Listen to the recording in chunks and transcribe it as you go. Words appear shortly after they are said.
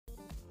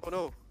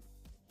no.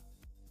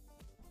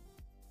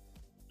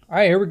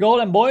 Alright, here we go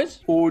then, boys.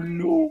 Oh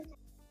no.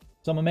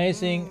 Some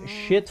amazing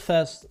shit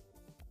fest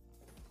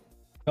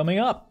coming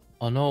up.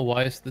 Oh no,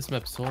 why is this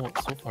map so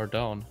far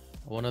down?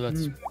 I wanna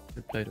let's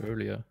played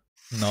earlier.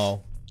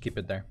 No, keep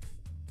it there.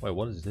 Wait,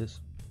 what is this?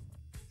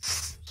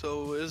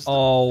 So is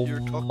Oh you're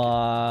talking...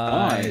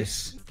 my.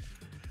 Nice.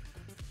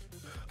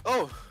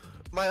 Oh,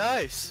 my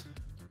eyes.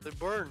 They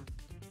burn.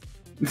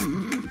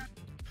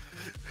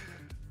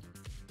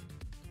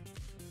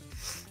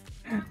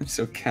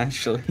 So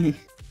casually.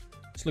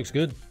 This looks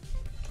good.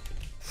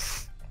 I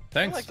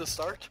Thanks. like the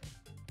start.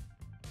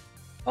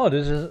 Oh,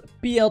 this is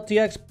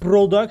PLTX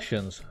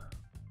Productions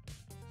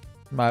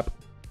map.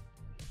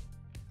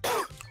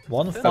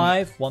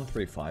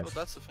 15135. Oh,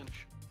 that's the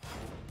finish.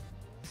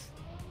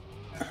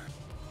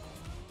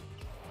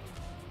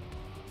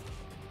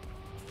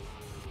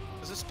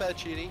 Is this bad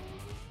cheating?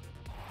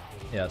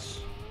 Yes.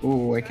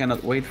 Ooh, I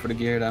cannot wait for the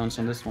gear downs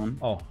on this one.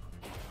 Oh.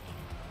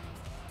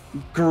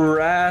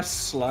 Grass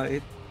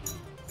slide.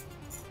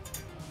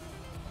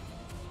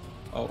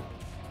 Oh.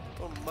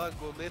 Oh,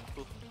 mago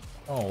neto.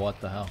 Oh, what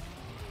the hell?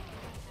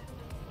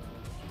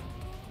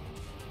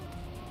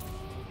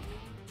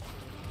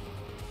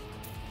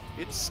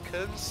 It's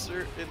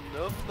cancer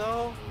enough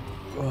now?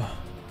 Ugh.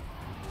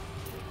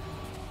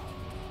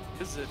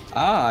 Is it?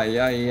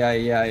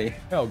 Ay.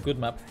 Oh, good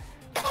map.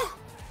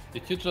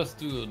 Did you just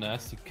do a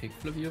nasty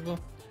kickflip, Yuva?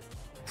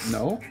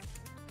 No.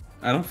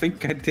 I don't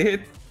think I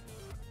did.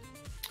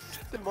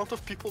 The amount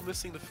of people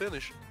missing the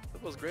finish.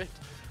 That was great.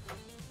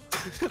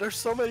 There's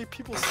so many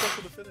people stuck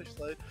in the finish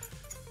line.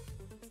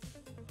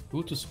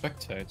 Who to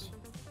spectate?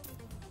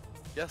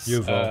 Yes.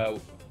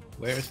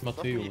 Where is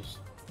Mateus?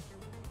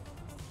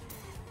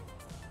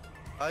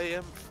 I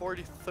am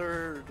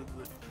 43rd.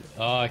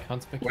 Oh, I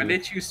can't spectate. When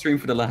did you stream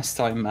for the last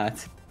time,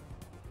 Matt?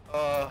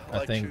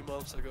 Like think- 2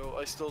 months ago.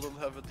 I still don't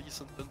have a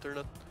decent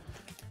internet.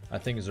 I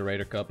think it's a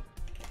Raider Cup.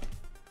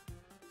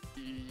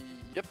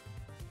 Yep.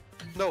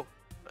 No.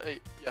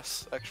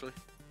 Yes, actually.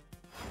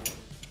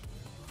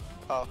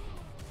 A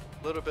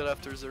little bit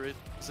after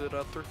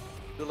Zerator.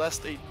 The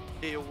last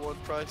AO1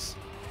 prize.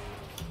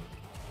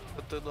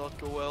 That did not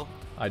go well.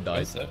 I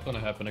died. Is that gonna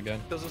happen again?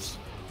 Because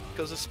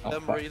of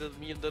spam fuck. raided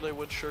me and then I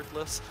went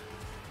shirtless.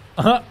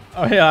 Oh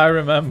yeah, I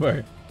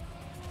remember.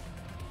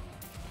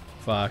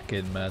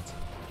 Fucking Matt.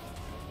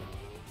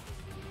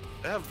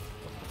 Damn,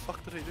 what the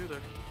fuck did I do there?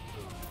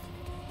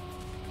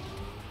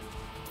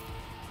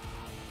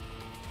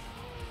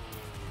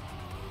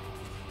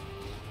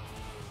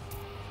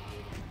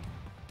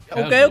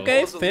 Yeah, Okay, I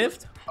okay, was a li-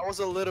 fifth. I was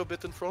a little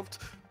bit in front.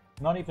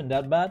 Not even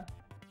that bad.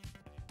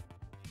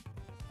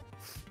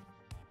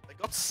 I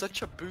got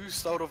such a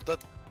boost out of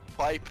that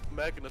pipe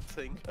magnet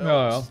thing. I Yeah,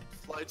 almost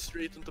flied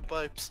straight into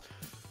pipes.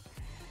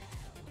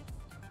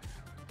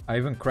 I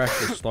even crashed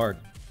the start.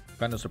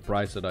 Kinda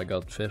surprised that I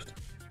got fifth.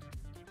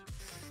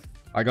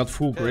 I got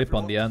full grip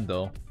on the end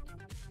though.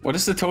 What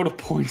is the total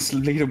points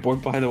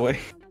leaderboard, by the way?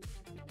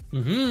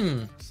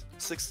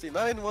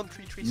 69,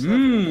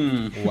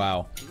 1337.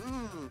 Wow.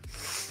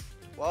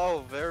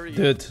 Wow, very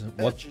Dude,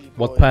 what edgy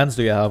what boy. pants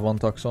do you have on,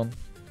 Toxon?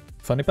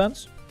 Funny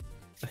pants?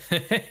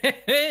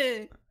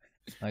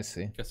 I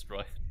see. Just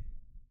right.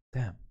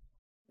 Damn.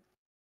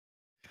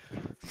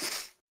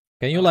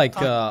 Can you like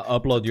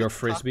upload your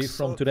frisbee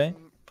from today?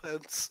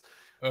 Pants.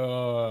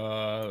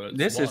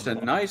 This is a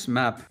nice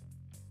map.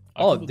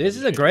 Oh, this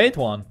is a great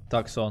one,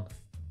 Toxon.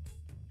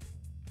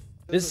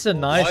 This is a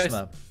nice Why is-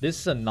 map. This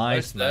is a Why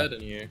nice is map. that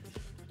in here?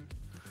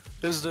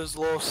 Is this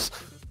loss?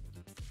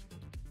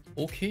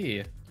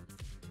 Okay.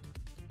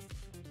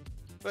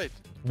 Wait,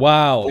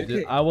 Wow,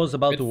 Okay. I was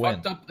about It to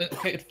win. fucked up.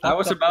 Okay, it I fucked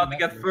was up about the to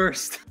get map.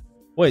 first.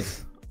 Wait,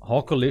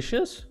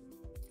 Hawkalicious?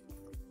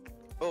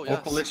 oh yes.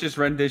 Opalicious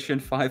rendition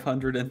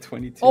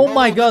 522. Oh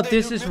my did god, they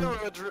this do is...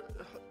 mirror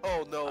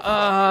oh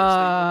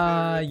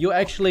no. You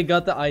actually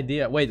got the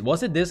idea. Wait,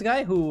 was it this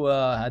guy who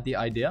had the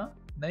idea?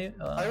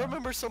 I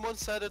remember someone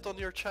said it on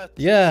your chat.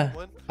 Yeah,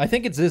 Someone. I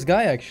think it's this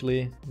guy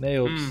actually.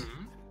 Neops.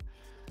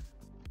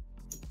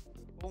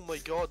 Oh my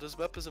god, this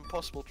map is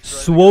impossible to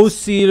drive.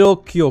 Swosiro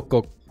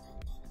Kyoko.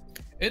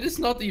 It is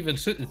not even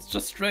shit. It's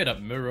just straight up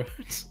mirrored.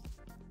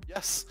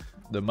 Yes.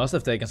 They must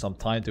have taken some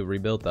time to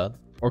rebuild that.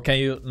 Or can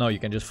you... No, you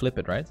can just flip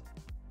it, right?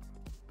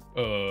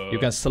 You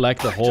can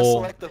select the Just whole...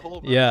 select the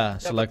whole map. Yeah,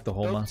 but select the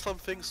whole don't map. some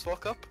things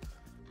fuck up?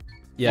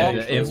 Yeah, Oh,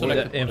 the,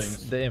 select the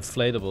puddings. the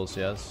inflatables,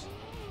 yes.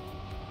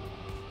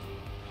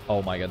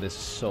 Oh my god, this is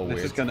so This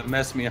weird. is gonna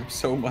mess me up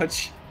so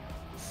much.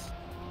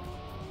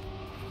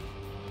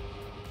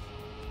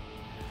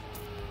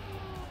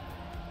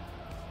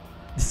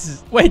 This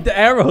is... Wait, the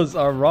arrows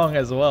are wrong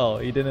as well.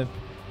 He didn't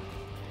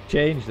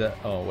change that.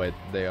 Oh wait,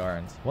 they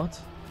aren't. What?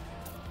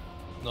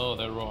 No,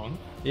 they're wrong.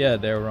 Yeah,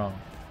 they're wrong.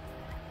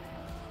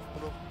 Oh,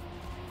 no.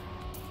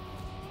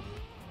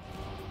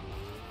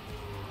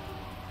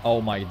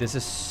 Oh my, this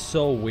is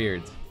so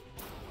weird.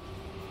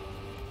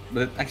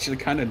 But it actually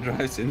kind of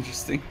drives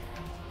interesting.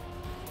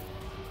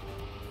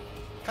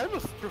 Kind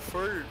of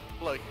prefer,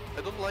 like,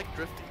 I don't like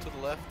drifting to the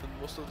left, and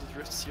most of the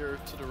drifts here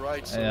to the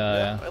right. So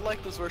Yeah. I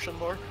like this version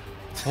more.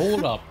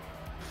 Hold up.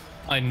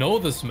 I know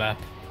this map.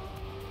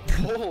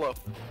 Hold up.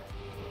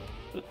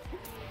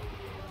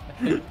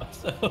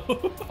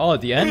 Oh,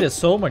 the end is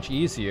so much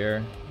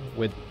easier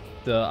with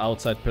the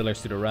outside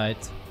pillars to the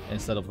right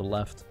instead of the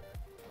left.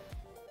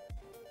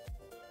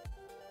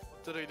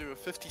 What did I do? A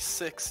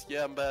 56?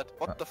 Yeah, I'm bad.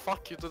 What the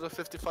fuck? You did a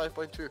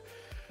 55.2.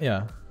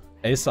 Yeah.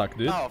 A suck,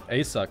 dude. Ow.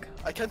 A suck.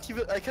 I can't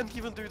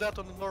even do that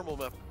on the normal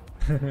map.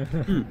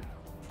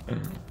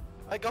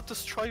 I got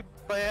destroyed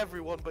by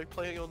everyone by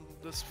playing on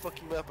this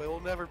fucking map. I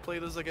will never play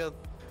this again.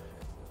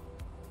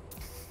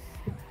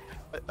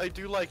 I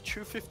do like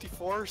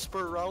 254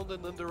 per round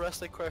and then the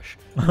rest I crash.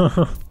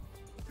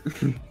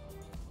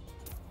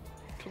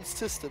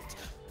 Consistent.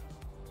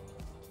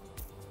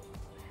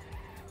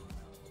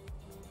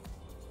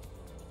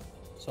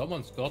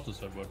 Someone's got to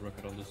set world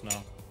record on this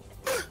now.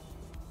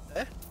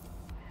 Eh?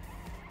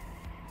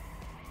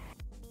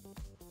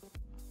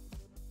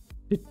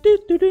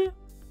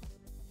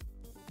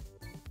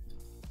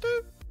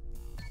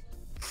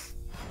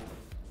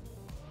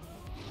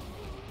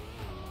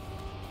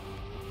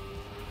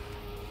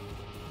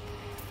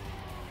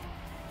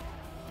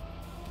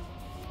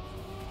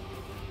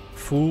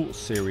 Full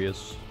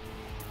serious.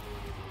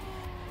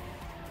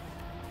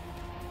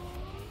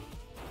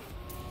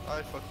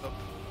 I fucked up.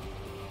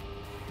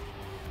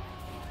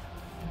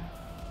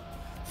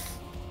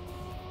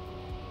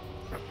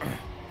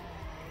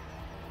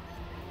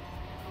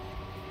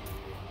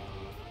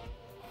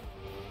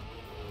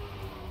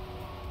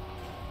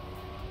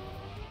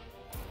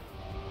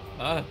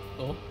 Ah,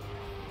 oh.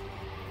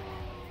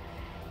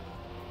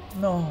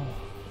 No.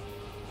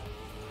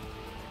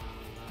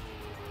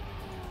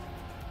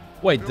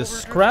 Wait, the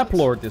Scrap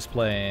Lord is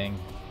playing.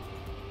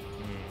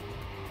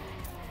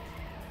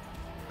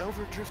 I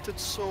overdrifted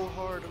so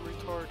hard and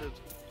retarded.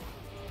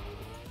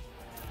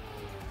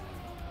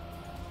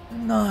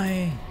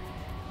 No.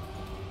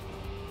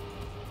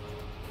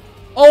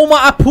 Oh my,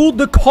 I pulled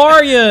the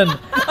Carian!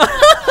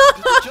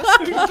 Just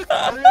do the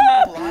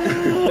Korean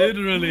line.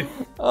 Literally.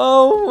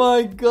 Oh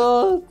my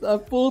god, I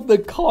pulled the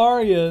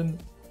Carian.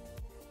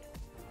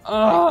 I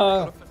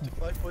Ah. got a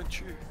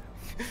 55.2.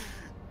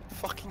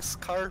 Fucking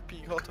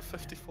Scarpy got a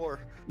 54.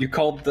 You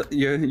called the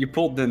you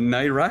pulled the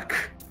Nyrak?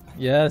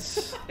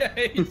 Yes.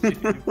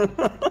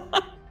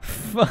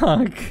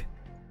 Fuck.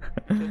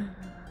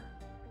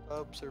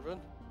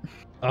 Observant.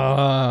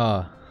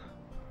 Ah.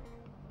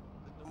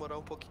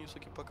 Demora pouquinho isso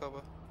aqui pra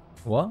acabar.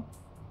 What?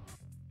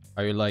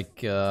 Are you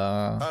like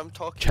I'm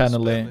talking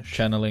channeling Spanish.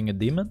 channeling a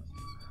demon?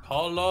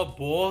 Cala a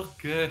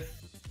boca.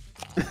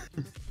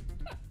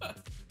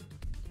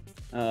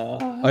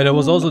 Oh, that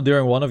was also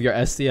during one of your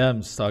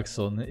STMs,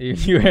 Saxon.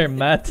 You hear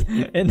Matt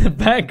in the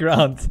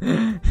background.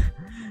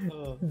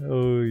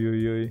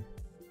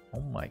 Oh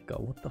my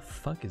god, what the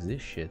fuck is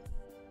this shit?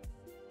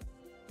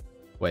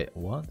 Wait,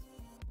 what?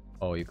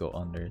 Oh, you go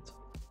under it.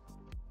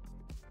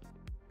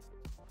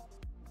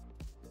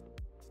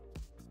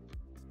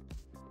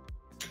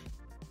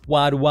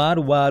 Wadu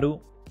wadu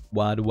wadu.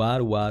 Wadu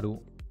wadu wadu.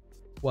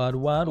 Wadu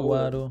wadu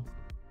wadu.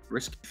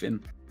 Risky Finn.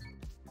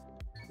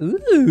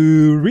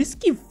 Ooh,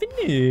 risky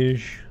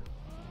finish.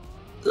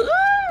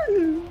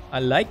 I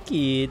like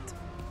it.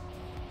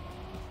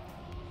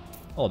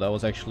 Oh, that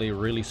was actually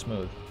really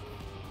smooth.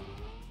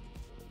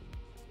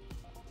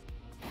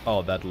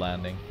 Oh, that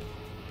landing.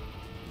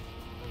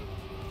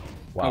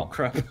 Wow. Oh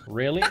crap.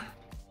 Really?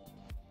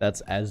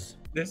 That's as.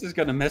 This is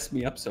gonna mess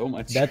me up so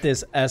much. That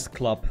is S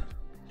club.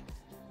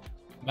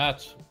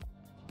 Matt.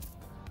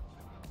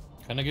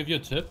 Can I give you a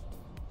tip?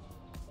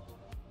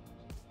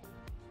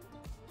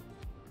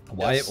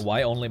 Why? Yes.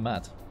 Why only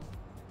Matt?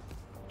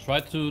 Try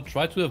to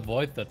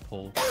avoid that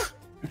pole.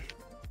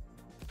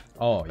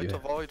 Oh, Try you. to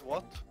avoid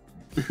what?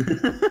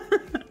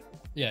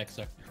 Yeah,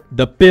 exactly.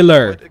 The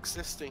pillar. Avoid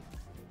existing.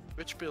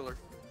 Which pillar?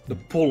 The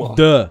polar.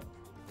 The.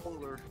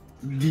 Polar.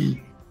 The.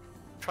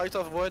 Try to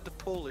avoid the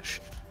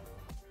Polish.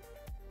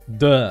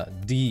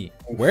 The.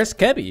 Where's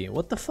Kebby?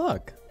 What the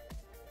fuck?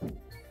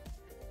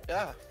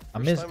 Yeah. I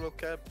First miss- time no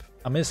cab.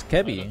 I miss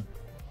Kebby.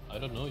 I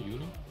don't know,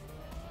 Uni.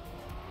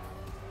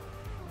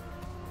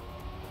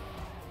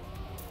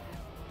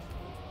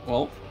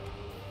 Well,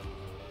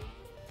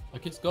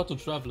 Like, he's got to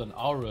travel an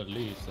hour at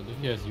least, and if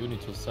he has Uni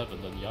till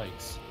 7, then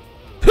yikes.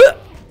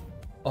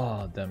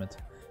 Oh, damn it.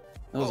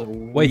 that was a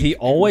Wait, he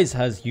always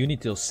has Uni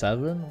till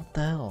 7? What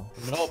the hell?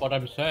 No, but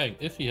I'm saying,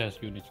 if he has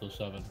Uni till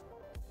 7,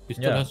 he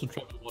still Yeah. has to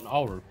travel 1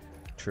 hour.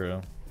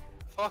 True.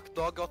 Fuck,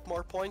 dog got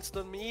more points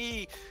than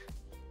me.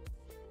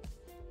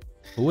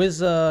 Who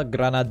is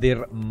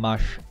Granadier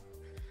Mash?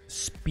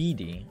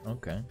 Speedy.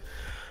 Okay.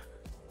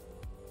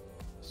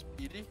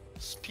 Speedy?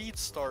 Speed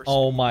Star.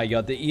 Oh my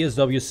god, the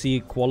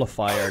ESWC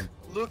qualifier.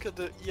 Look at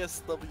the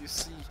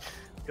ESWC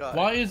guy.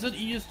 Why is it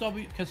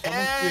ESW? Can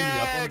someone clear me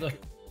up on the...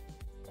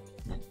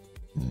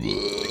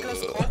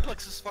 Because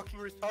Complex is fucking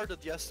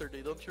retarded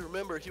yesterday, don't you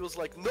remember? He was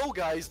like, no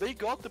guys, they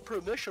got the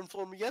permission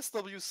from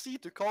ESWC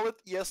to call it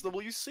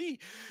ESWC.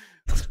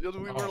 And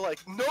we were like,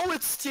 no,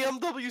 it's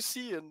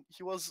TMWC, and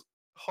he was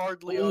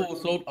hardly.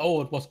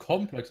 Oh, it was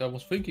complex. I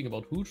was thinking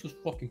about who just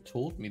fucking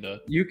told me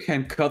that. You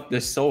can cut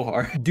this so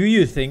hard. Do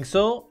you think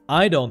so?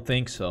 I don't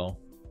think so.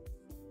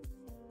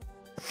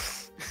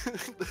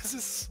 This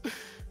is.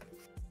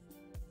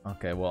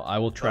 Okay, well, I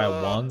will try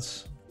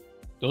once.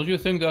 Don't you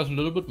think there's a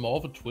little bit more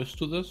of a twist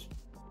to this?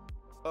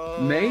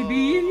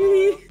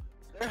 Maybe.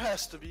 There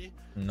has to be.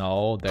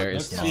 No, there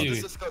is Let's not. see.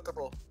 This is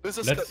cuttable. This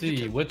is Let's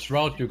see which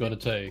route you're gonna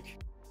take.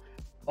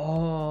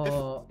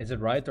 Oh, is it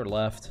right or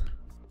left?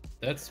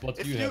 That's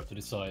what you have to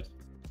decide.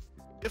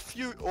 If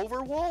you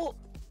overwall,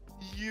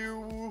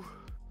 you.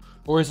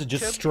 Or is it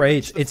just Can't straight?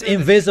 reach the It's finish.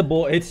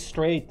 invisible. It's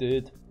straight,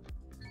 dude.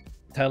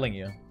 Telling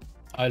you.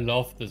 I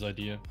love this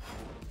idea.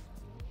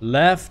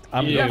 Left.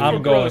 I'm Yeah,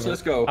 I'm bros, going.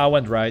 let's go. I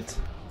went right.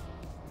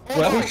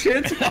 Well,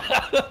 shit.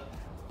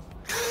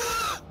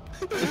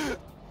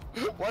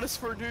 What is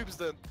for noobs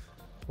then?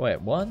 Wait,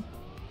 what?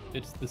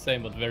 It's the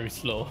same but very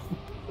slow.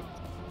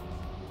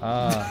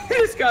 Ah,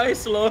 This guy is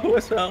slow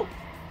as hell.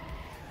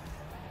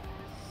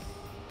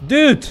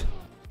 dude,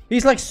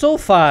 he's like so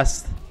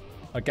fast.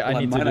 Okay, I Well,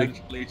 need might to do.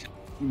 actually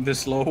the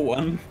slow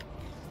one.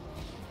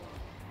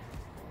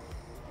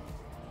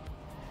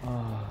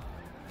 Ah.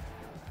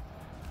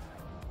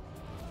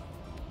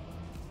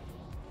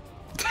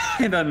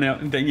 I don't know.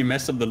 And then you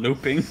mess up the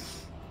looping.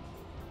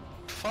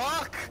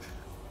 Fuck!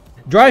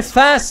 Drive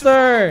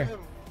faster! Him.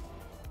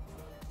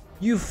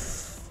 You.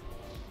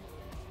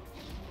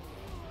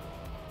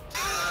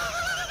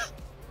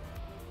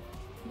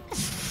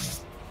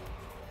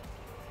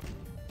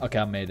 Okay,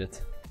 I made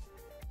it.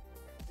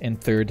 In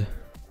third.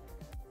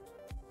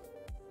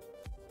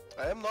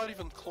 I am not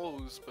even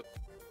close, but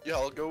yeah,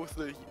 I'll go with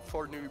the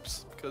for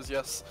noobs because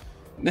yes,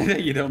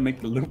 You don't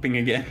make the looping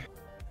again.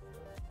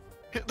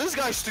 this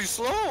guy's too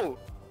slow.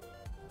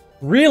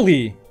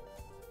 Really?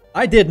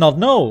 I did not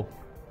know.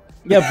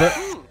 Yeah,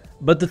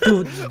 but the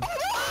two.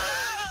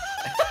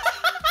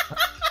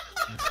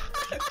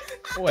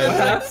 Wait,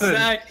 What?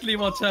 Exactly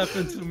what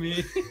happened to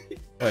me.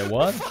 wait,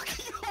 what?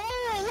 Fucking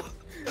hole!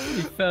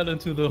 He fell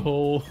into the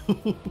hole.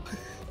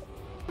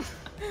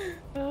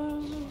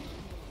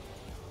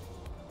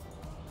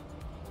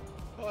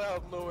 Oh, I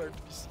have nowhere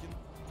to be seen.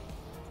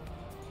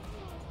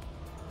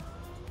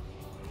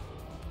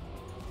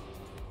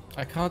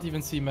 I can't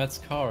even see Matt's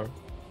car.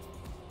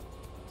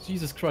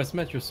 Jesus Christ,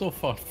 Matt, you're so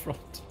far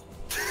front.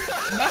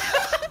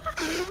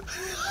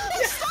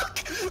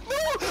 No,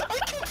 I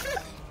can't.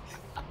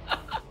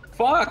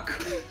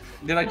 Fuck!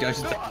 Did I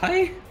just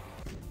die?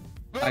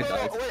 No, I no,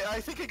 died. no, wait, I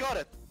think I got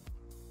it.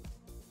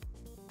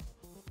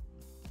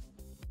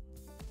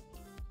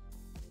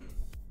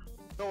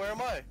 No, where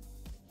am I?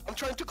 I'm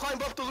trying to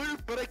climb up the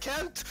loop, but I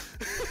can't.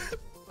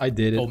 I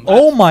did it. Oh, Matt.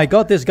 Oh my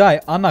god, this guy,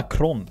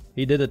 Anacron.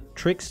 He did a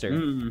trickster.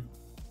 Hmm.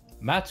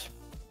 Matt,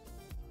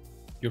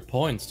 your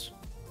points.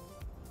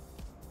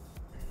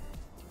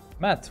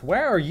 Matt,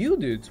 where are you,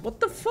 dude? What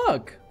the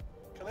fuck?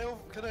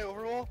 Can I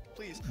overwall,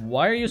 please?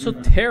 Why are you so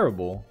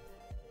terrible?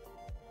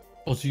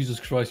 Oh Jesus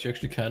Christ, you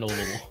actually can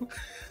overwall.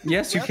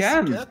 Yes, you Yes,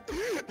 can.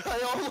 I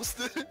almost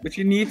did. But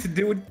you need to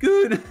do it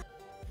good.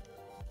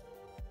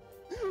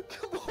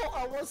 Come on,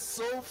 I was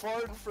so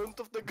far in front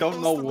of the Don't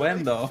ghost know and when,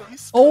 I though.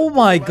 faced Oh the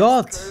my last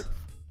god. curve.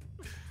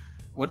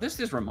 What does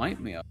this remind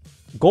me of?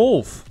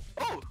 Golf.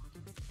 Oh,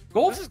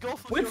 Golf this is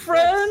golf with your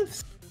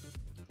friends.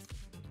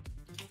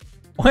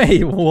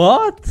 Wait,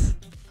 what?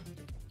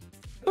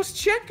 Those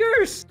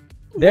checkers.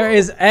 There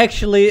is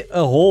actually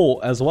a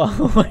hole as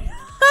well.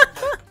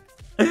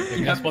 Guess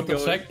have what to the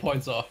go-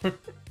 checkpoints are.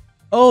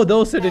 Oh,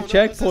 those are the Oh, no, this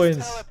is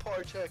checkpoints.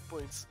 teleport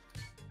checkpoints.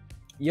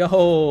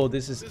 Yo,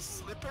 this Is is. this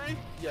slippery?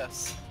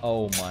 Yes.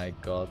 Oh my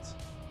god.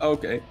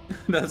 Okay,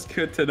 that's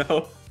good to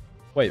know.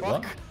 Wait,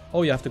 what? Fuck.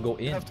 Oh, you have to go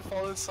You in. have to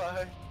fall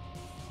inside.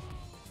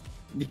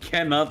 You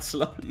cannot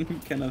slow. You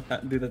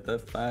cannot do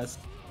that fast.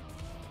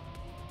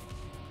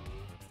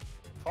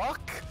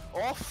 Fuck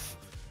off.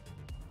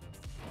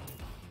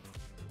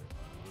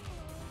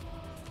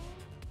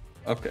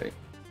 Okay.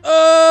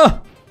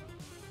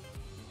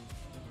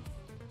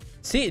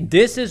 See,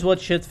 this is what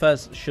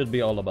Shitfest should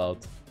be all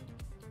about.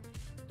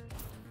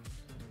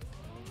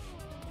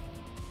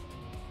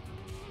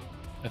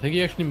 I think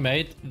he actually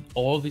made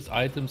all these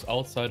items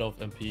outside of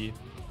MP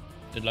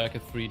in like a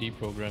 3D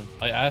program.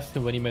 I asked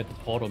him when he made the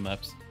portal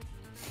maps.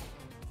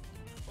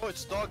 Oh,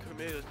 it's Dog who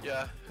made it.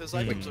 Yeah, his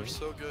items are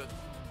so good.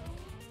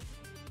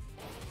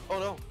 Oh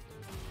no.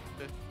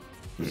 Okay,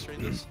 let's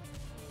train this.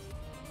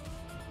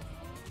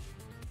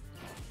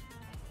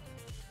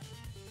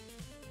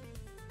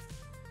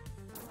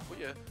 Oh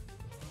yeah.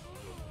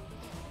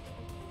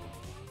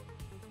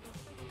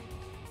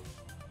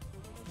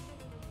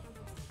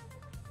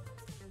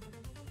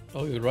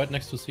 Oh, you're right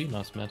next to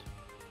Sinas, Matt.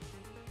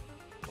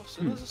 Oh,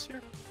 Sinas is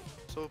here.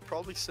 So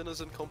probably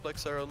Sinas and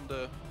Complex are on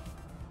the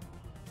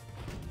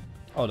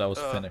Oh, that was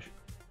finished.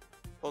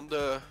 on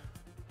the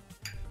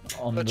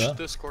On Dutch the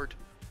Discord.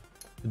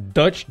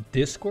 Dutch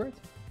Discord?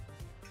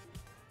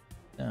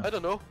 Yeah. I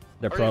don't know.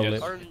 They're Are probably.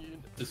 You, are you,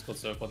 Discord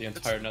server for the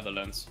entire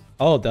Netherlands.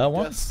 Oh, that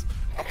one? yes.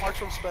 Apart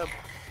from spam.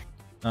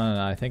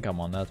 No, I think I'm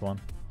on that one.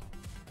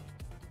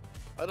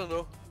 I don't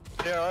know.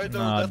 They're either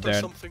No, that or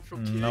something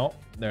from TA. No,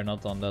 they're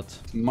not on that.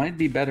 Might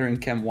be better in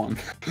Chem 1.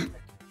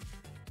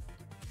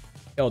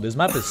 Yo, this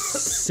map is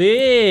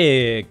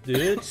sick,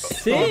 dude. Dog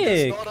Sick.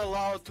 is not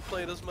allowed to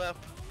play this map.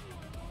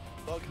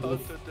 Dog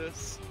hunted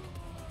this.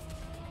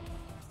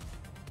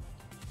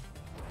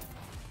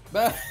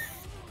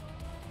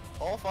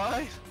 All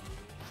fine.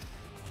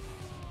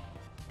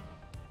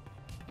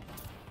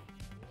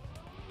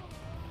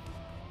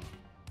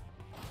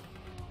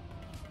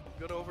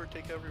 I'm gonna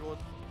overtake everyone.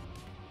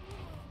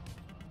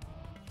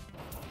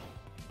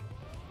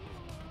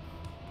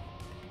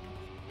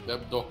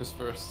 Yep, Doc is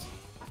first.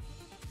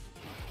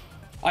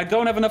 I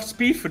don't have enough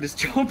speed for this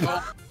job.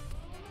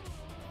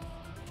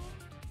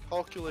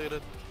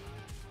 Calculated.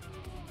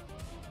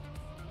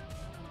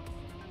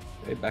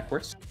 Okay,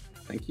 backwards.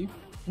 Thank you.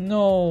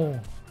 No.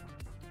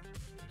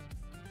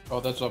 Oh,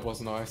 that job was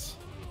nice.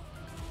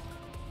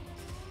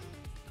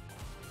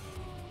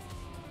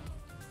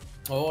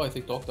 Oh, I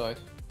think Doc died.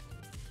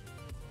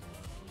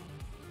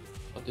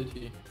 Or did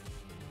he?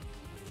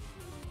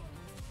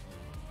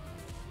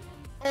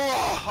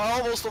 Oh, I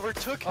almost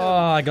overtook him. Oh,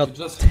 I You got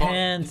just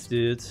tanned,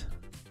 dude.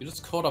 You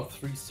just caught up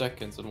 3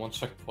 seconds in one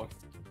checkpoint.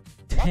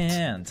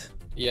 Tanned.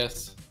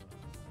 Yes.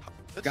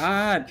 Did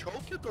God. I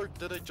choke it or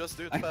did I just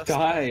do it I fast?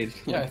 died.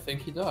 Yeah, I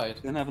think he died.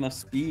 Didn't have enough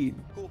speed.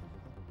 Cool.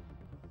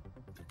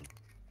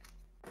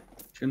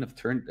 Shouldn't have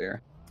turned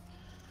there.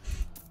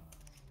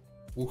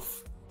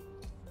 Oof.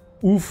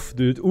 Oof,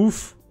 dude.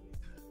 Oof.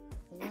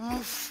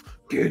 Oof.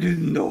 Get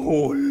in the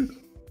hole.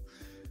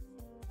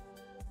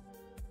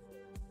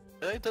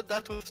 I did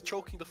that with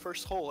choking the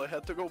first hole. I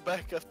had to go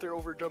back after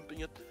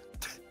overjumping it.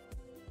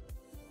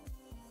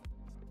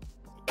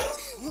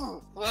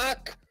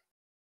 Fuck!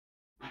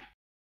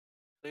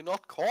 They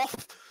not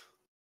coughed?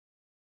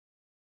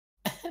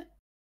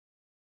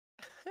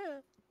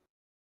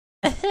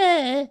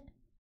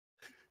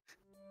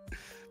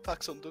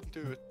 Paxson, don't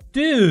do it.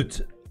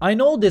 Dude, I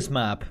know this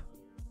map.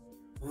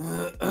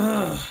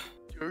 Do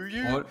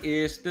you? What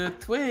is the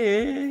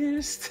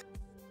twist?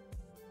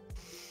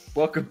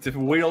 Welcome to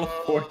Wheel of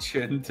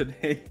Fortune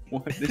today.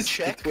 What is the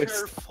Checker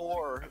twist?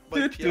 4 by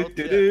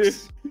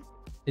PLTX.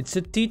 It's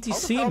a How the hell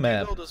TTC do you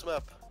map. know this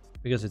map?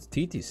 Because it's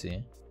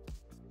TTC.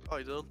 Oh,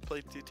 I don't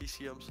play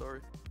TTC, I'm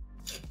sorry.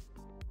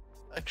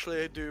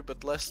 Actually I do,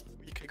 but last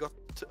week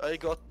I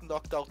got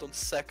knocked out on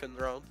second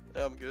round.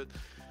 I'm good.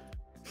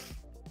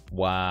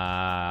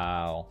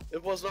 Wow.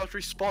 It was not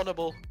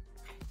respawnable.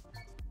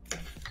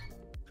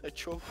 I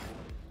chose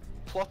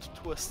plot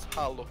twist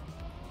hollow.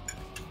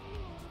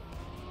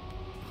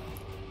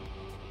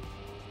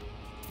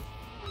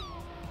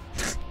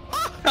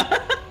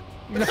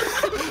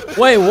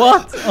 Wait,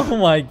 what? Oh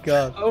my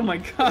god. Oh my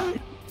god,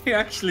 you're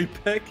actually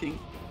pecking.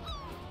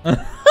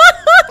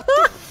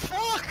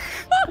 Fuck!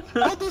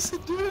 How does he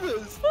do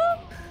this?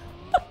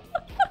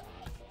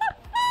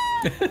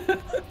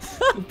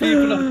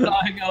 People are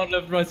flying out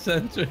left, right,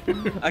 center.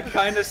 I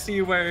kind of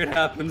see where it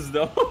happens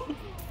though.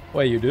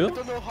 Wait, you I do?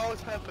 don't know how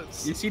it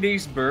happens. You see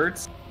these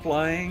birds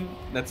flying?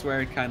 That's where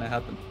it kind of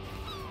happened.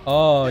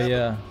 Oh, Yeah,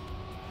 yeah.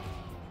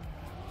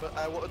 But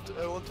I want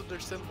to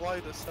understand why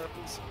this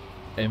happens.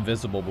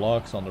 Invisible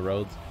blocks on the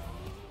road.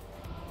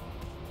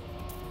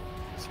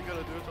 Is he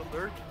gonna do it on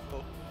dirt?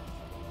 Oh.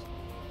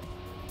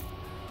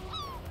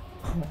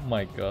 Oh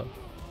my god.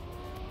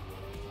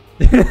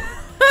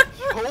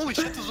 Holy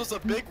shit, this was a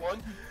big one.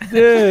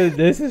 Dude,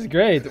 this is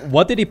great.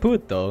 What did he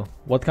put though?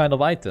 What kind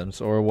of items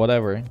or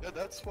whatever? Yeah,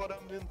 that's what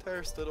I'm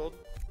interested on.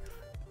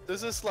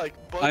 This is like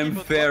buggy, I'm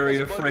but very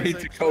not as buggy afraid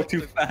as to go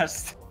too expected.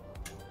 fast.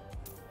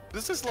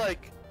 This is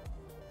like,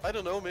 I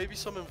don't know, maybe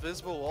some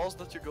invisible walls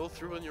that you go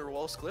through and your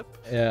walls clip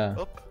Yeah.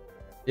 up.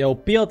 Yo,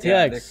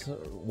 PLTX, Yeah,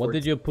 what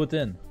did you put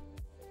in?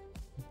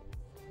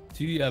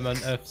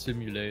 TMNF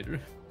simulator.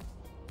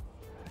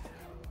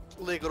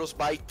 Legros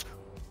bite.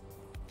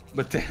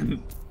 But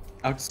then,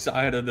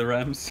 outside of the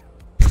ramps.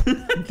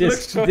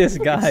 This so this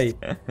guy.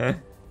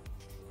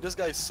 This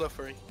guy is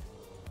suffering.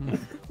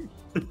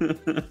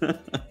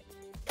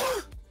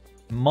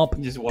 Mop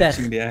Just death.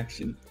 watching the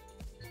action.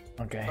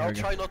 Okay, here I'll we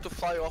go. try not to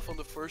fly off on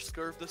the first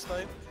curve this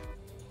time.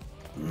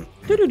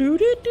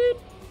 Doo-doo-doo-doo-doo.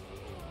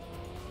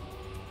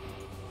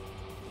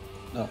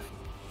 Oh.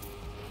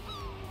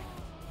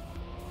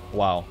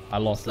 Wow, I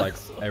lost like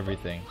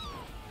everything.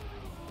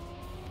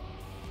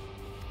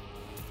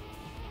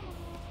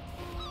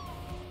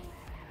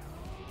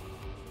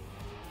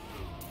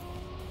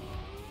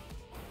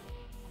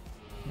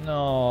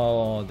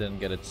 No, didn't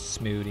get it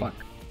smoothie. Fuck.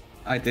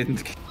 I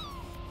didn't.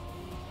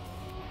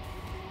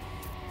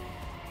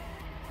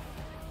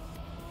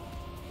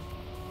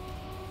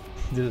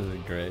 This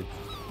is great.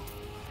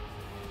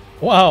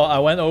 Wow, I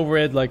went over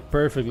it like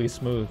perfectly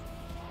smooth.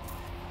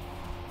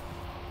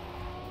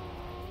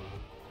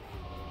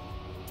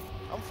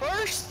 I'm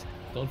first!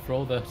 Don't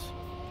throw that.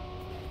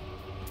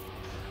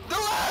 The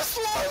last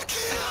one!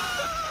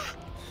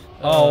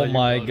 Oh you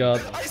my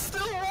got god. I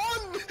still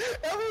won!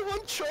 Everyone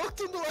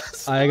choked in the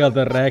last I got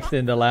wrecked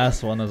in the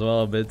last one as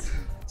well a bit.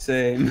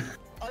 Same.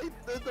 I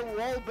did the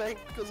wall bank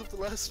because of the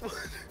last one.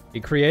 He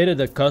created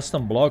a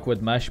custom block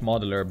with mesh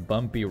modular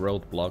bumpy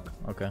road block.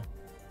 Okay.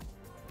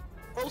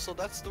 Oh, so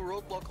that's the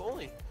roadblock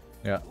only.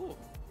 Yeah. Ooh.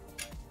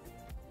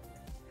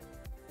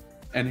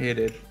 And hit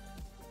it.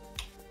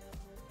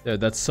 Yeah,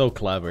 that's so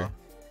clever.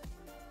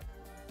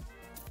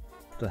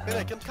 What the And I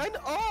hell? can kind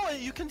of. Oh,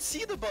 you can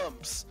see the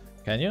bumps.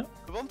 Can you?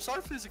 The bumps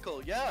are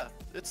physical. Yeah,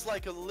 it's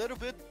like a little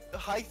bit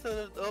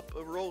heightened up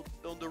a road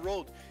on the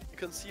road. You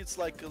can see it's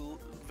like a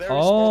very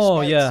small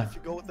spikes yeah. if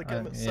you go with the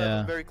camera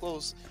yeah. very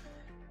close.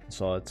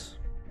 Saw it.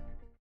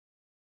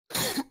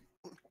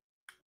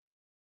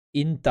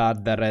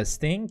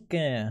 Interesting.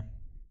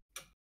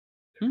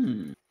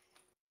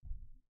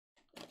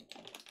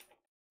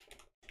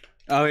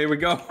 Oh, here we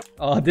go.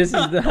 Oh, this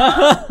is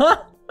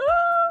the.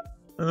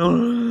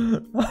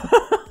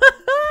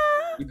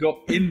 You go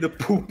in the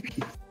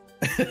poopy.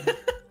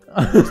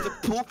 Is the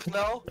poop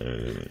now?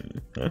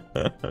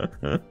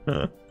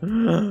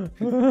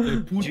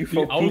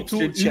 G4 poops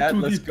in chat,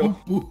 let's go.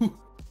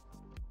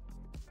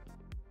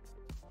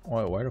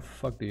 Wait, where the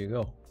fuck do you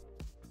go?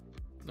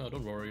 No,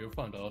 don't worry, you'll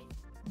find out.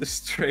 The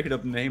straight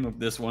up name of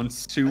this one,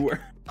 sewer.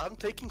 I'm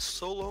taking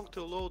so long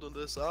to load on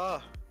this.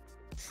 Ah.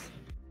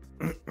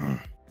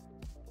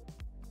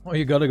 Oh,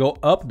 you gotta go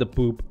up the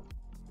poop.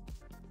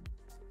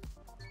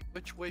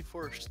 Which way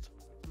first?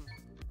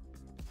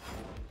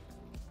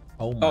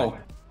 Oh my. Oh,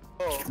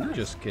 Oh. I'm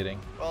just kidding.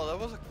 Oh, that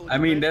was a cool. I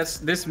mean, debate.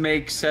 this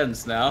makes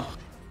sense now.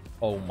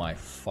 Oh my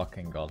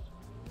fucking god.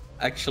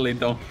 Actually,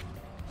 don't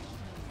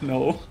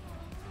know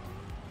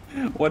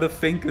what to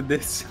think of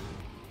this.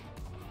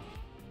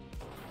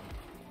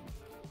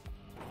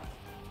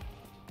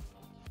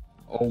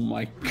 Oh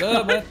my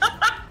god.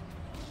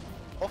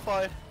 Oh,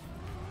 fine.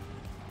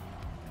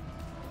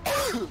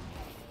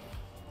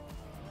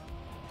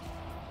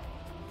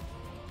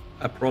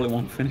 I probably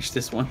won't finish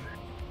this one.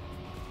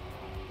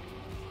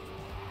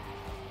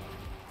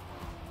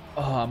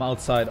 Oh, I'm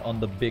outside on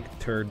the big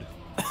turd.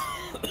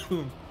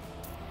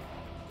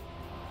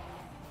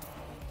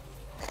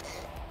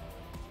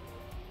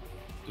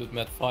 Dude,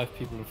 met 5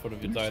 people in front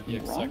of you died the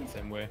exact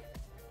same way.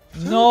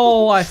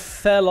 No, I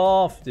fell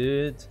off,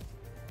 dude.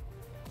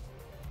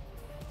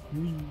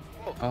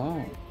 Oh.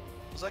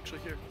 It was actually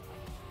here.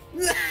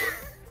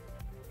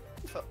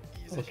 Felt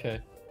easy. Okay.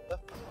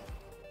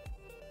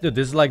 Dude,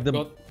 this is like the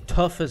Got-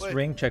 toughest Wait.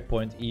 ring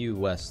checkpoint EU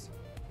West.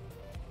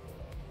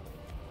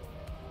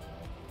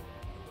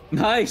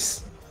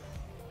 Nice.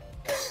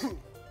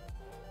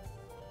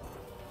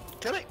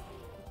 Can I?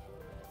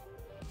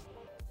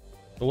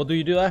 But what do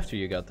you do after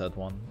you got that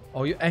one?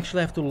 Oh, you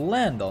actually have to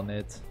land on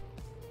it.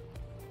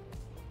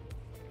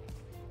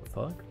 The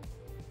fuck?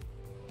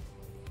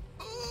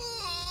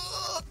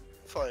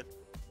 Fine.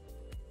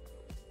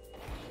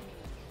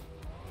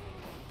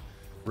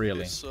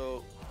 Really? Okay,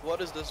 so what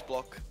is this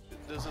block?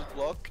 This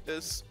block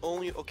is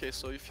only okay.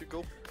 So if you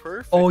go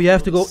perfect. Oh, you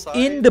have to on go side-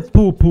 in the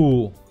poo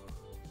poo.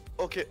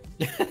 Okay.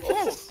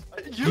 Oh,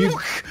 you.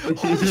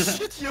 Holy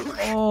shit, you.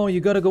 Oh, you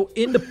gotta go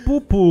in the poo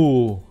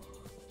poo.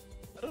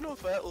 I don't know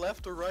if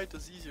left or right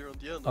is easier on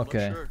the end. I'm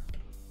Okay. not sure.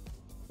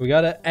 We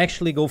gotta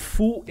actually go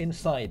full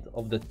inside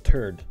of the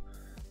turd.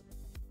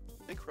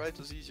 I think right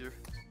is easier.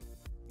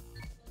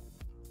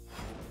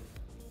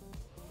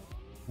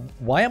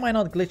 Why am I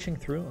not glitching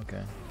through?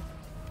 Okay.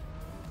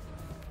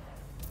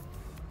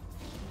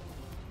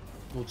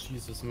 Oh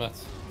Jesus, Matt.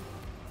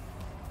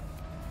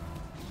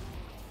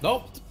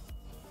 Nope.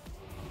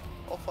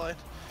 I'll find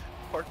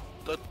part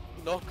that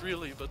not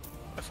really, but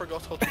I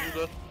forgot how to do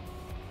that.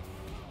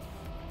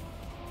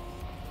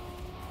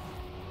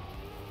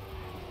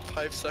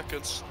 5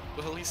 seconds,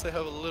 but at least I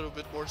have a little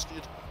bit more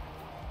speed.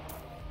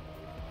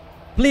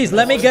 Please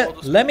let me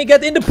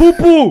get in the poo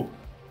poo.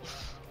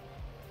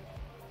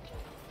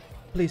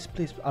 Please,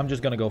 please. I'm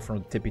just gonna go from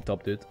the tippy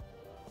top, dude.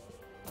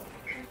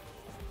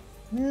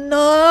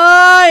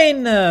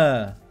 9.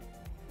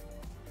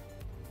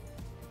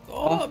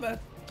 Oh, man.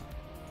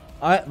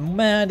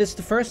 Man, this is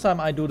the first time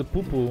I do the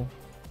poo poo.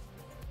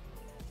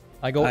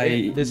 I go I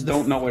in. This is the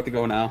don't know where to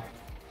go now.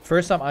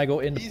 first time I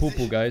go in the poo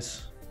poo, Easy.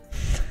 guys.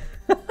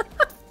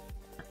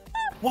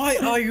 Why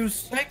are you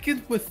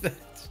second with that?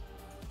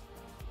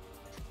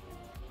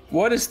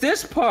 What is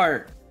this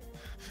part?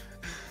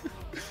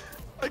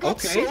 I got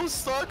Okay. so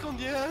stuck on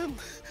the end.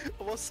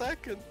 I was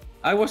second.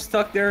 I was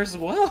stuck there as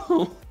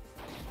well.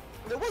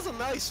 There was a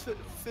nice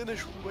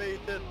finish way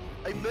that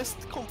I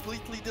missed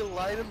completely the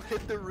line and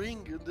hit the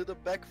ring and did a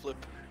backflip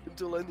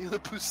into landing the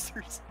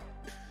boosters.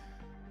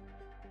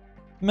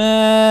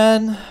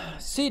 Man,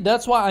 see,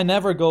 that's why I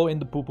never go in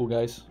the poo poo,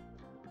 guys.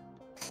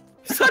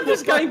 So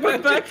this guy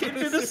went back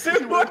into the He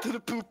sewer. went to the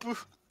poo poo.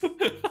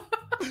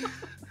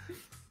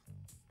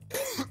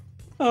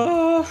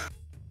 Oh.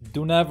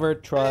 Do never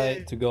try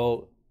Hey. to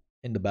go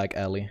in the back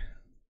alley.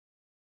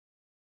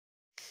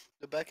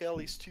 The back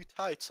alley is too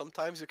tight.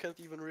 Sometimes you can't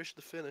even reach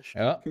the finish.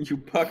 Yeah. You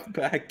bugged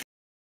back.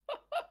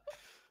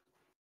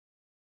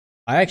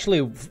 I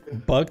actually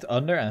bugged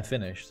under and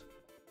finished.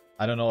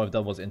 I don't know if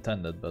that was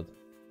intended, but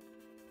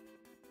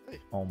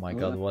Oh my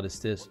god, what is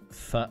this?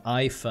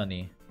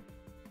 Funny.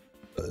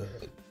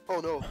 Oh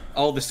no.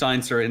 All the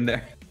signs are in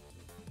there.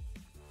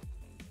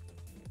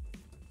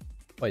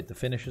 Wait, the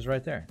finish is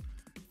right there.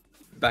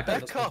 Back up.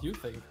 That's what you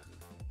think.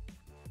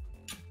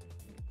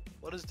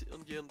 What is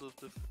on the end of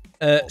the...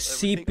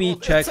 CP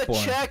It's checkpoint.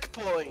 a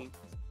checkpoint!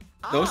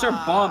 Those are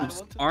I bombs,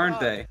 want to aren't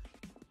die.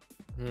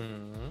 they?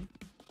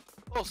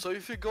 Oh, so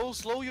if you go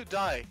slow, you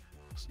die.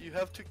 So you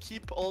have to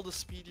keep all the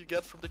speed you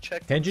get from the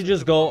checkpoint. Can't you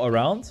just go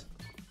around?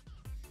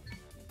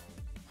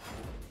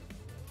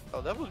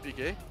 Oh, that would be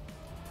gay.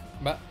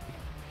 But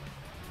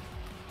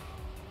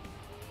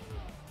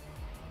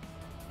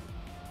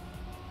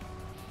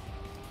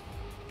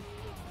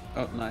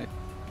Oh, nice.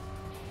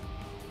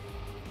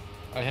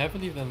 I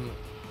haven't even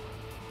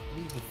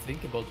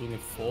think about doing it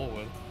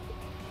forward.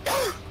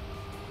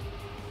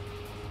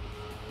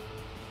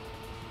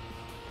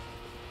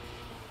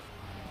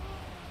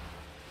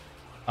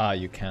 Ah,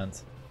 you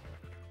can't.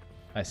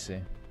 I see.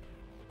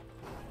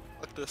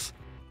 Like this.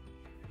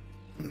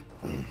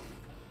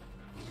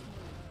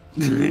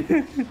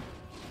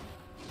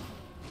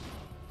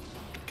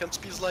 Can't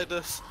speed like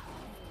this.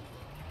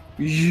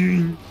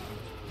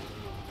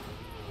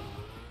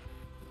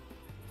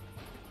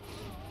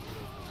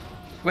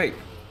 Wait.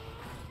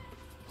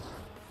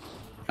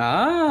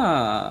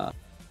 Ah.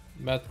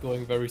 Matt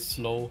going very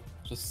slow.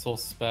 Just saw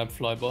spam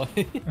fly by.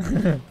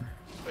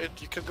 Wait,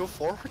 you can go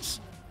forwards?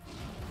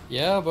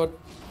 Yeah, but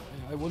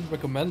I wouldn't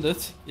recommend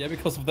it. Yeah,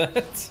 because of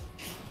that.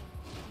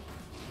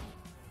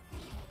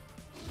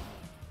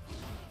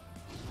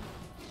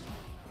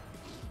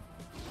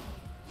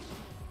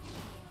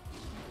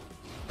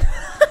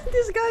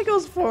 This guy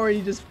goes forward,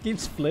 he just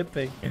keeps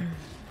flipping.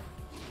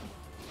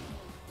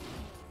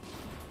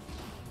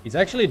 He's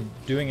actually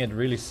doing it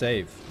really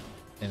safe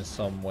in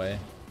some way.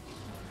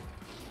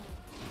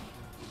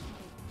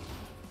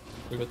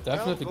 We're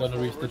definitely go gonna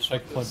reach the forwards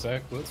like checkpoint this.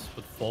 backwards,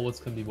 but forwards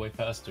can be way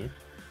faster.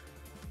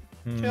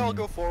 Okay, I'll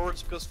go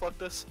forwards because fuck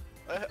this.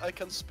 I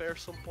can spare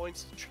some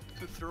points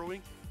to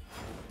throwing.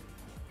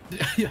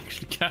 You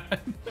actually can.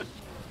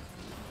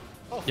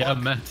 Oh, Yeah,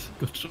 fuck. Matt,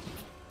 good job.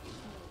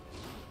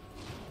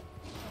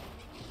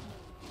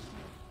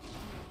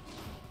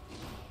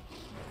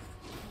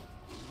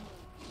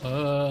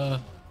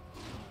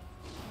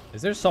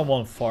 Is there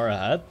someone far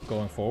ahead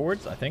going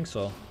forwards? I think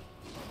so.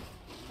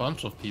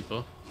 Bunch of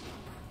people.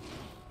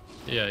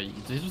 Yeah,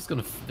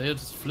 they're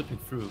just flipping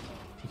through,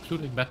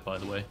 including Matt, by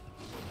the way.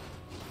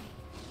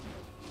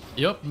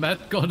 Yup,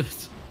 Matt got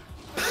it.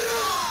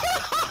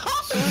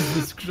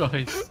 Jesus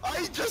Christ.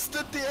 I just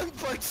did the end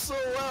part so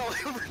well,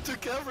 I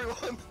overtook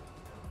everyone.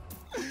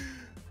 I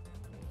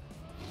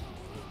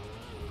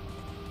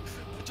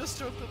just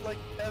jumped it like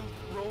 10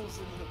 rows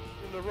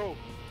in a row.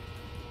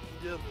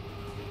 Yeah.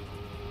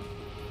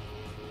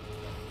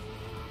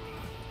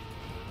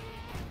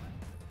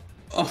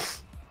 Oh,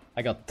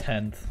 I got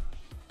 10th.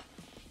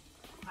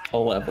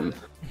 11th.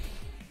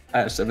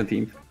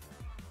 17th.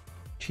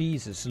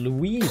 Jesus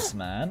Louise,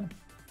 man.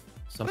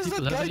 Some What is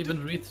people that haven't guy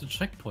even reached the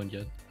checkpoint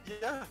yet.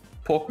 Yeah.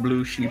 Pork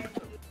blue sheep.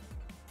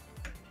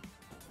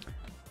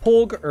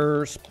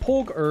 Pogers,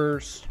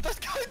 pogers. That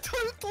guy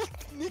turned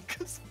like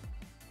Nikas.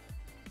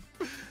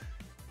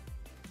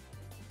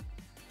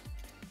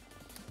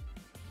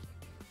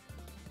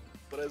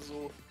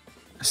 Preso.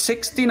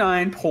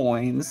 69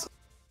 points.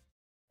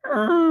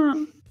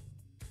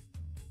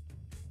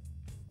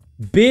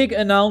 Big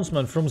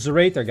announcement from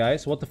Zerator,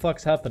 guys. What the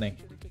fuck's happening?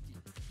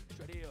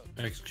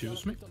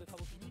 Excuse me?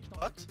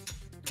 What?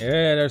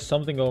 Yeah, there's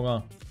something going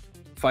on.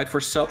 Fight for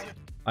sub.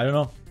 I don't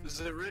know.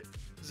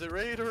 The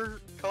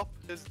Raider Cup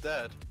is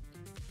dead.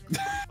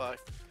 Bye.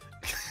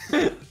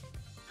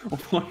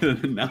 What an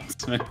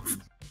announcement.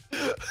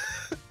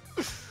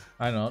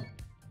 I don't know.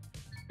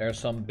 There's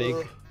some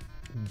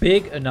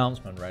big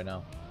announcement right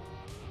now.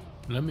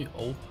 Let me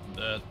open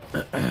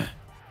that.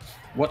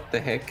 What the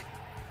heck?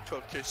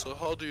 Okay, so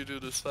how do you do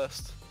this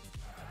fast?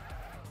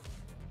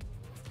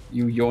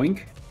 You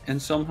yoink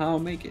and somehow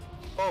make it.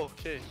 Oh,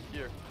 okay,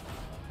 here.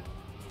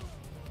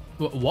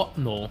 What?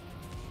 No.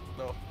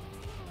 No.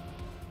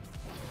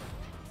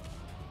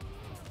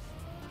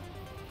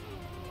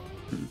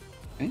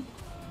 Okay.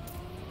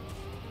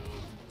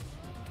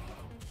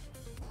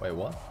 Wait,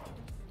 what?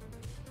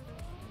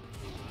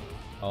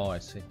 Oh, I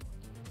see.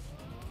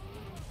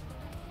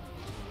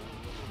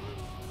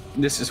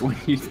 This is when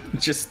you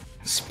just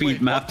speed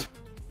Wait, map.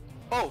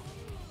 Oh!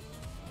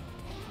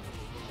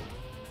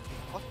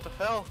 What the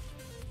hell?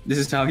 This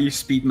is how you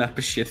speed map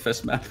a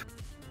shitfest map.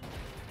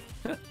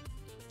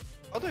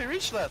 How do I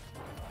reach that?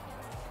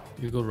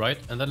 You go right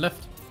and then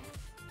left.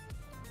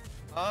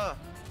 Ah.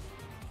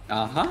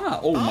 Aha!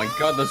 Oh my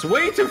god, that's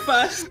way too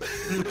fast!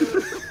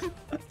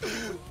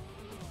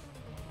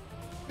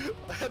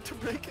 I had to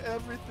break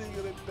everything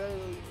and it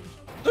barely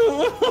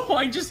Oh,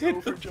 I just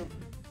hit the, overjump.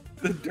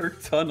 the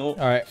dirt tunnel.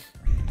 Alright.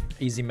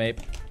 Easy map.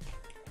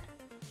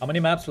 How many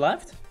maps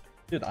left?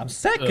 Dude, I'm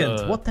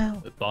second! What the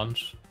hell? A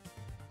bunch.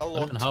 A Not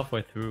lot. even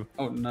halfway through.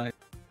 Oh, nice.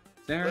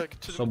 There. Like,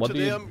 So what do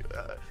today you-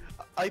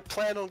 I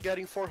plan on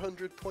getting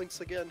 400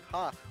 points again.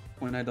 Ha!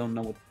 when I don't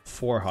know what.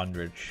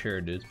 400,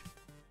 sure, dude.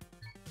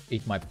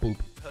 Eat my poop.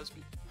 It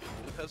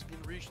has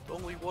been reached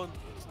only once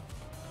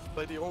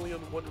by the only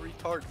one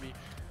retard me.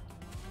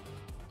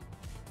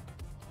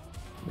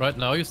 Right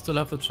now, you still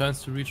have the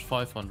chance to reach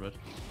 500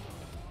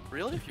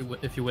 Really?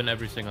 if you win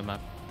every single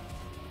map.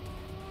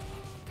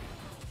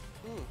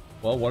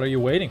 Well, what are you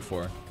waiting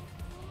for?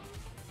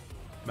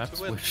 Map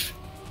To win. switch.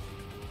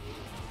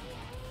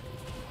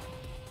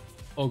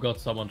 Oh god,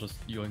 someone just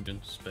yoinked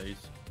into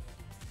space.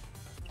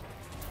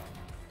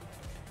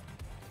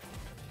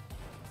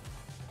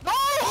 No!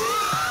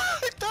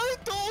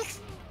 Don't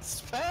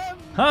spam!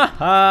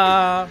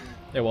 Haha!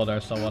 Yeah, well,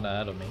 there's someone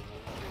ahead of me.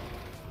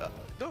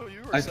 No,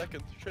 you were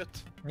second. Shit.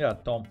 Yeah,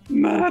 Tom.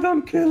 Mad,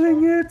 I'm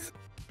killing it.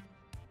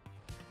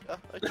 Yeah,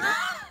 I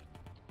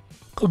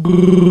I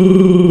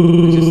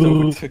just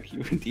overtook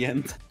you in the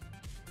end.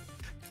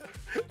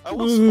 I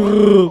was far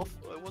off.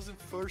 I was in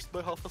first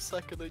by half a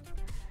second. I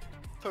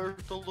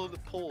turtled on the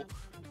pole.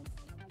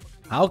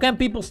 How can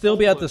people still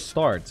be at the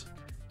start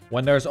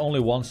when there's only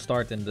one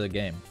start in the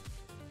game?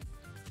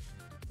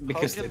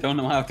 Because they don't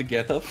know how to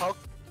get up. How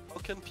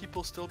can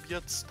people still be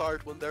at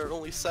start when there are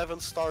only 7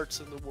 starts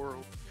in the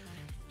world?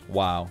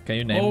 Wow. Can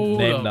you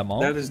name them all?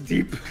 That is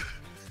deep.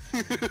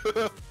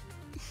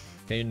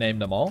 Can you name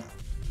them all?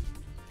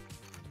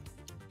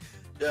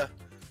 Yeah.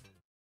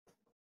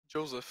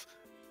 Joseph.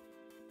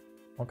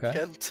 Okay.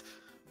 Kent.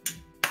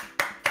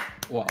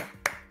 Wow.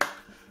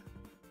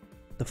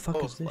 The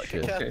fuck is this like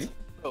shit? a cat. Okay.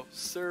 Oh,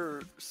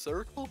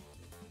 Circle?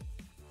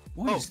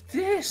 What is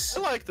this?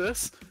 I like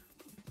this.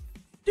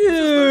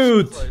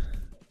 Dude! This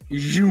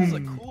is a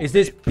Zoom. cool Is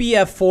this map.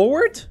 PF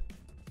forward?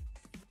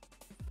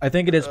 I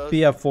think it is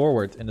PF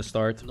forward in the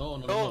start.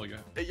 No.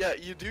 Yeah,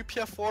 you do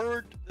PF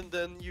forward, and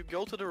then you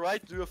go to the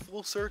right, do a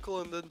full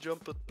circle, and then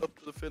jump it up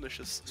to the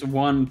finishes. It's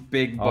one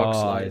big box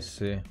Oh, I slide.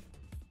 see.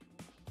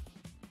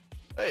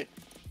 Hey,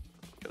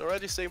 can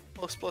already say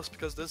plus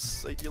because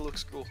this idea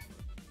looks cool.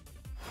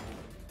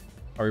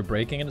 Are we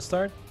breaking in the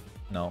start?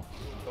 No.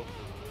 Oh.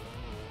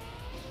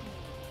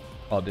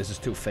 Oh, this is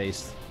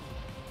two-faced.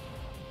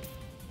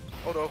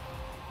 Oh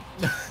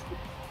no.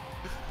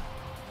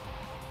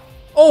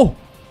 Oh!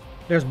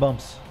 There's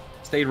bumps.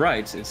 Stay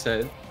right, it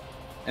said.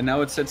 And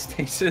now it said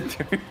stay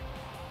center.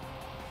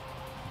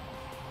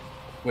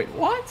 Wait,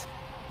 what?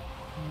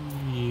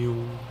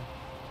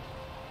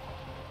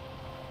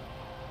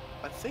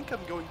 I think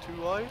I'm going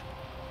too wide.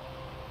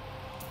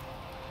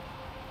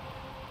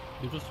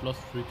 You just lost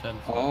 3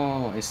 tenths.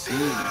 Oh, I see.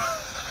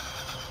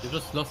 You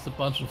just lost a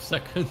bunch of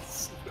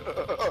seconds.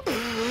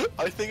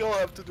 I think I'll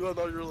have to do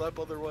another lap,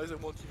 otherwise I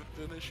won't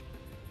even finish.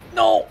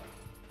 No!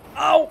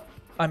 Ow!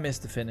 I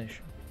missed the finish.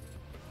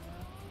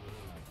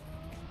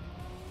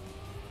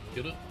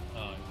 Get it?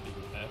 Ah, I think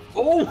you have.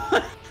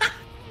 Oh!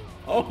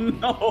 Oh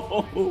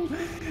no!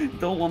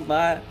 Don't want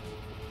that.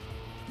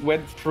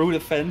 Went through the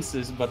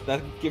fences, but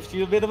that gives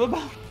you a bit of a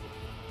bump.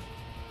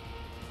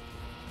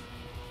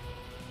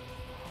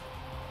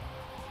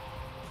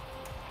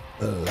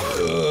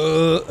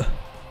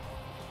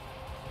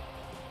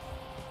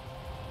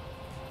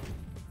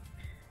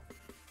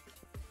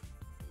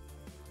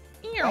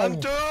 I'm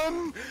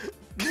done!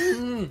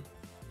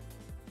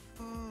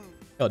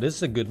 Oh, this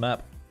is a good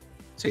map.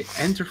 Say,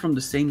 enter from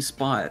the same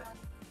spot.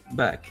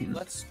 Back.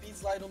 Let's speed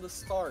slide on the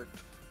start.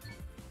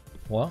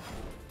 What?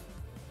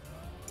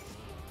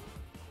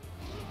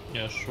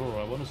 Yeah, sure.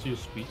 I want to see a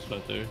speed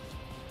slide there.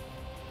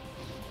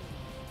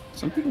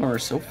 Some people are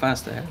so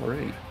fast ahead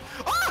already.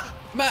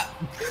 Matt!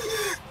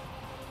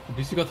 At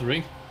least you got the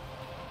ring.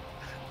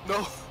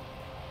 No.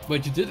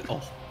 Wait, you did? Oh.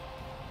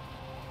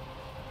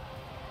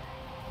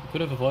 You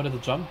could have avoided the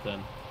jump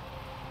then.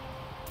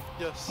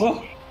 Yes.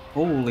 Oh!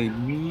 Holy Oh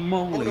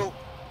moly. no.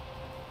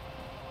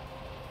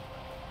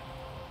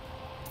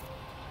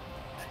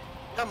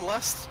 I'm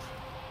last.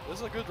 This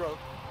is a good round.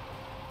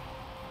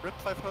 Rip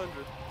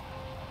 500.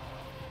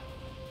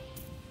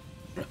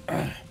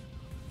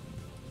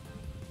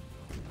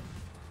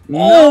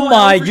 Oh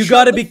my, you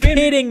gotta be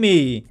kidding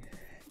me!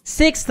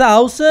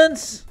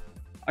 6,000?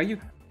 Are you...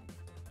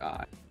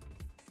 God.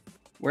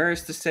 Where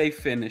is the safe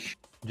finish?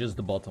 Just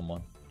the bottom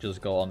one.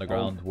 Just go on the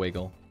ground,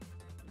 wiggle.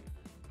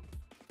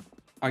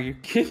 Are you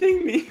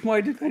kidding me?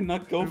 Why did I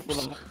not go for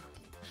that?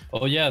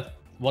 Oh yeah,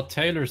 what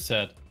Taylor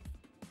said.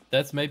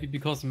 That's maybe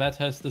because Matt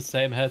has the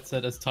same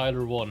headset as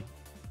Tyler 1.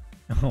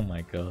 Oh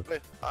my god.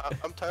 Wait,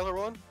 I'm Tyler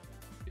 1?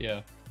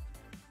 Yeah.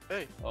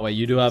 Hey. Oh, Wait,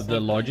 you do have the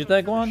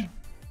Logitech one?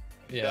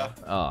 Yeah.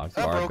 Oh, I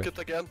broke garbage. it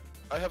again.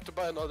 I have to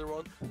buy another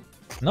one.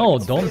 No,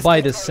 don't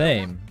buy the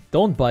same.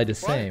 Don't buy the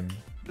same.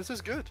 This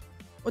is good.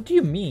 What do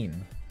you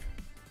mean?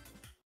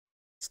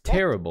 It's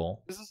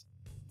terrible. This is...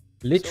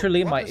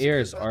 Literally, So what my is the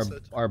ears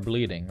headset? are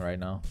bleeding right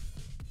now.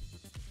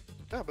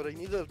 Yeah, but I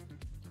need a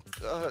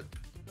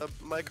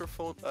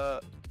microphone,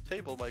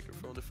 table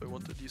microphone if I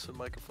want a decent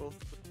microphone.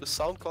 The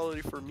sound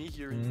quality for me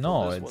here in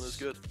No, this one it's- is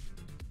good.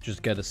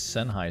 Just get a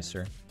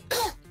Sennheiser.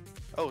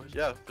 Oh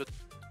yeah, but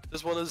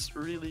this one is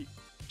really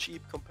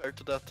cheap compared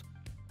to that.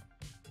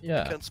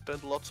 Yeah. You can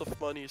spend lots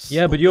of money.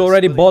 Yeah, but on you this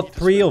already when you bought need to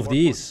 3 spend of more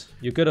these.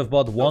 You could have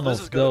bought money. one No, this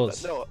of is gonna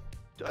those. No,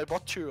 I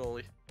bought 2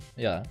 only.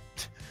 Yeah.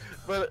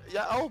 But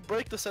yeah, I'll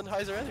break the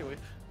Sennheiser anyway.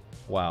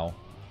 Wow.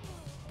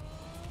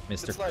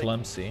 Mr. It's like-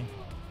 Clumsy.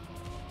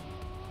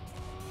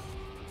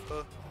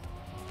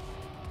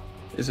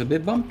 It's a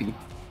bit bumpy.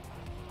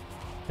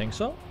 Think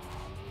so?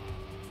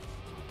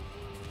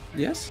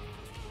 Yes.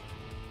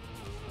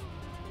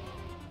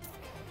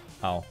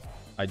 Ow.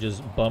 I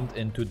just bumped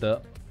into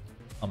the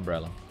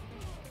umbrella.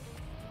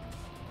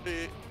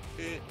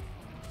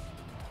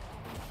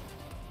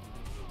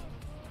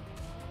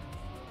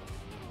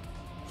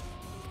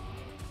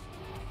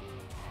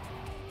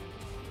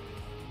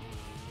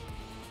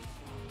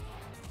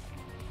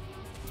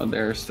 Oh,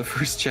 there's the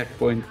first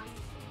checkpoint.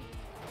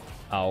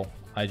 Ow.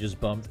 I just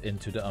bumped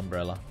into the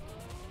umbrella.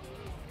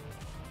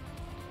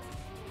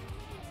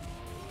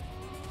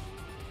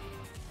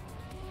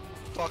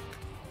 Fuck.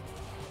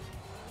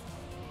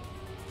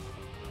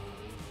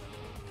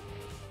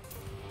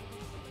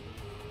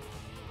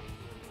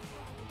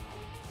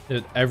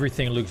 Dude,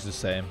 everything looks the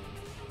same.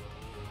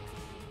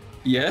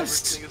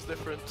 Yes. Everything is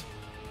different.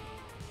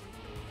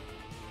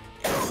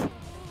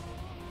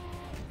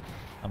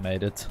 I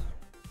made it.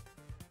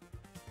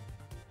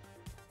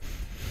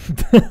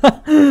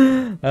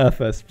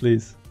 Fast,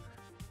 please.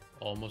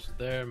 Almost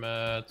there,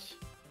 Matt.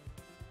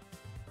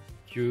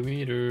 Few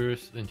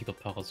meters. And you got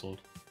Parasol.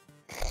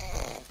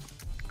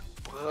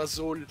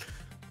 Parasol.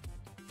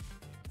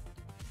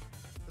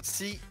 Let's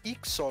see,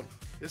 Ixon.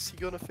 Is he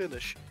gonna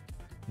finish?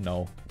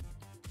 No.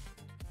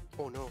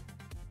 Oh no.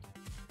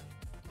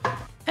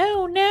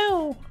 Oh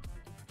no!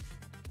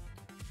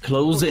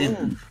 Close Oh, in.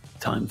 no.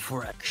 Time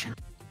for action.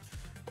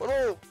 Oh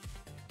no!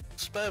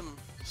 Spam.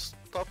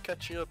 Stop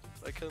catching up.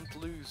 I can't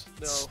lose.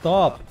 No.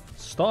 Stop!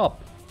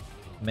 Stop!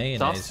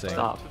 Mayonnaise.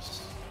 Stop.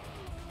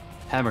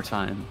 Hammer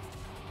time.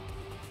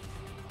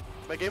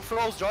 My game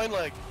froze. Join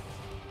lag.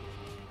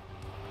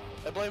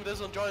 I blame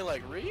this on join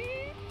lag.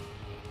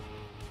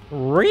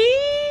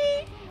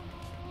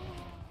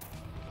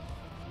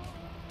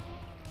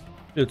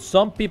 Dude,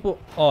 some people...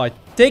 Oh, I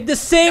take the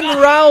same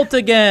route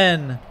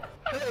again!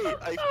 Hey,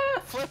 I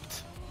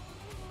flipped.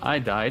 I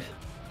died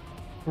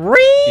in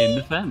Ree!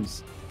 the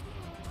fence.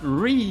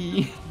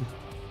 Ree.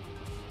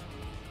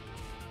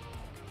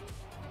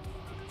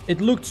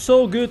 It looked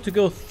so good to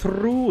go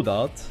through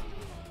that.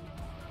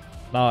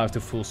 Now I have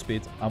to full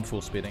speed. I'm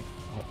full speeding.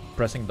 Oh,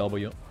 pressing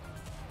W.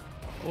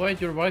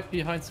 Wait, you're right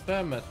behind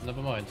Spam, Matt.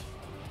 Never mind.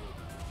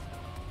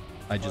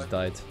 I just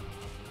died.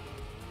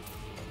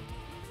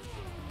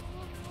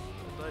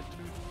 I died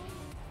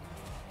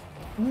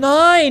too.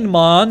 9,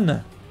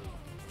 man!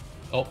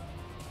 Oh,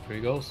 here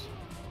he goes.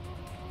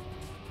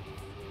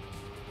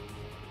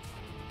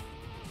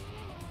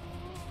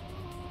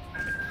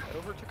 I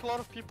overtook a lot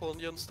of people in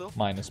the end still.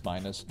 Minus,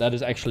 minus. That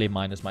is actually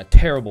minus my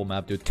terrible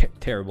map, dude.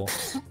 Terrible.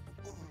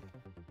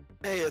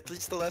 Hey, at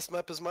least the last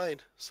map is mine.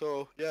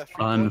 So yeah. 3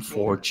 points.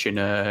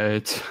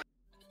 Unfortunate.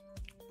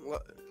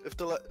 What if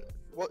the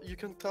what you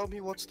can tell me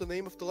what's the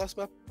name of the last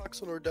map,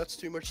 Paxson, or that's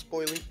too much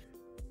spoiling?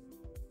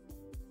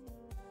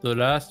 The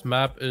last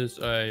map is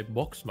a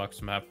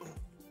Boxmax map.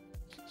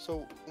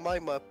 So my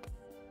map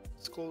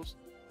is closed.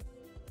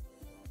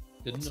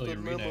 Didn't What's know the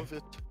your name rename. of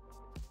it?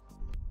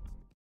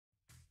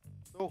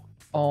 No.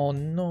 Oh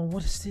no,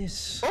 what is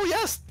this? Oh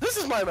yes, this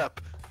is my map.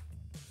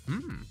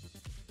 Hmm.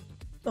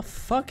 The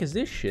fuck is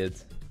this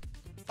shit?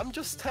 I'm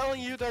just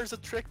telling you, there's a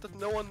trick that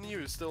no one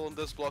knew still on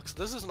this block. So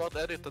this is not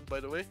edited,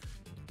 by the way.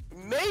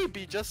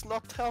 Maybe just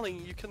not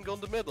telling you can go in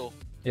the middle.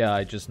 Yeah,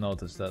 I just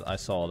noticed that. I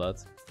saw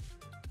that.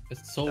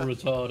 It's so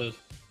retarded.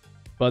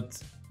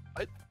 But...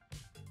 I-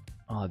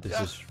 Oh, this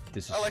Yeah,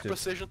 is I like stupid.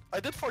 precision.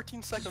 I did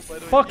 14 seconds, by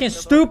the way. Fucking Get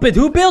that stupid!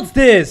 Who built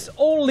this?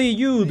 Only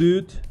you,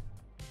 dude.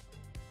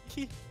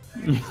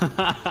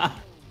 out.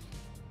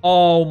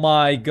 Oh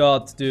my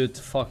god, dude.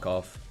 Fuck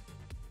off.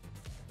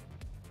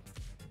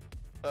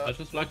 I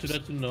just like to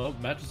let you know,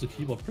 Matt is a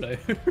keyboard player.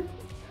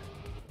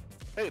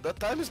 Hey, that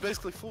time is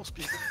basically full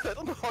speed. I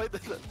don't know how I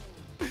did that.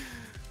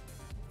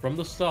 From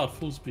the start,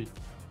 full speed.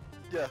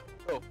 Yeah.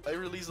 Oh, I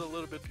released a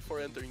little bit before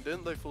entering.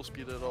 Didn't I full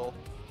speed at all?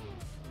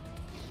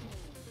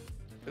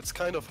 It's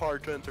kind of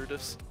hard to enter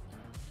this.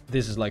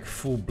 This is like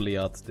full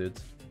bliat, dude.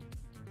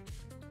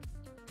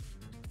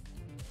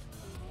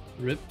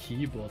 Rip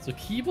keyboards. A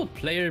keyboard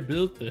player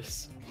built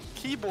this.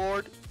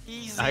 Keyboard,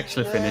 easy. I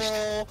actually finished.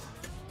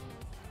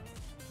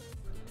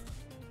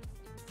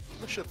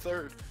 Finish a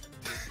third.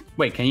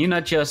 Wait, can you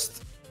not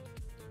just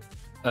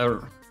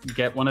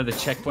get one of the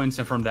checkpoints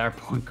and from that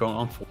point go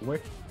on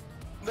forward?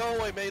 No,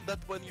 I made that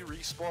when you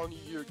respawn,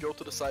 you go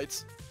to the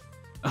sides.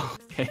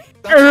 Okay.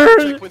 That's how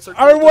the checkpoints are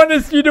I called. want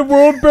to see the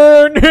world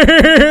burn!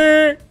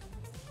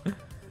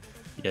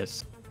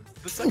 Yes.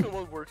 The second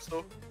one works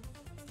though.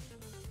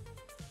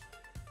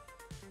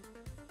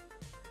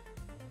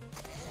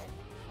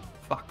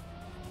 Fuck.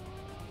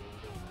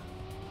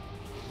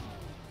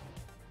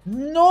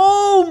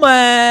 No,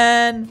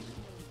 man!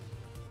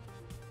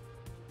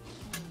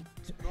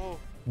 No.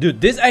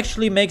 Dude, this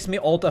actually makes me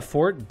alt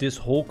F4 this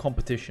whole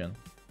competition.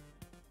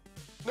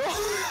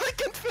 I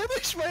can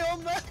finish my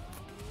own map!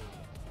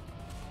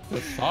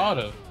 That's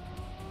harder.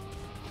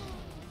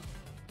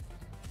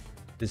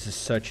 This is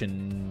such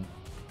an...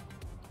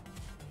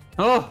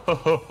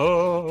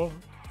 Oh,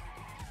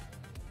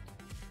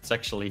 it's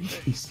actually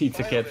easy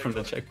to get from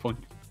the checkpoint.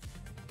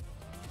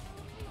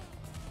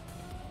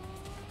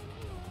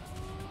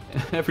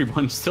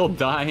 Everyone's still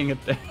dying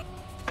at the...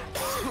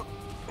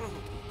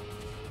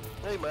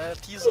 Hey man,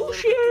 he's a little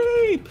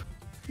shape!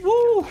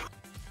 Woo!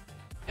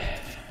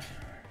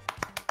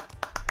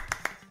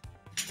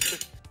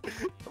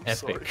 I'm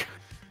Epic.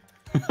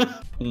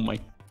 Oh my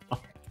god.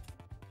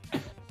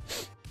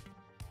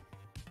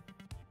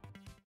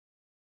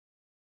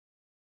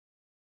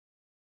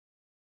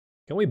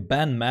 Can we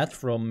ban Matt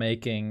from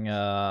making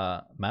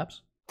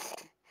maps?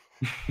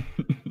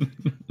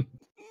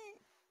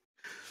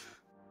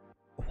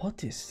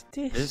 What is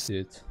this,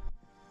 dude?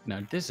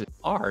 Now this is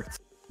art.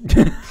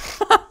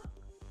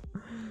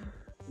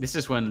 This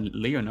is when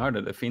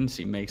Leonardo da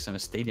Vinci makes a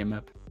stadium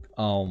map.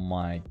 Oh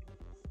my...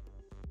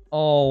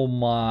 Oh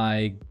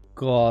my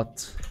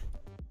god.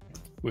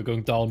 We're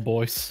going down,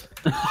 boys.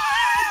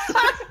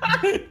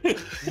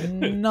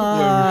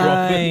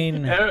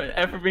 9!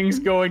 Everything's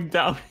going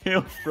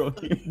downhill from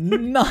you.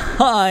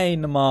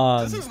 9,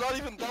 man! This is not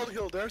even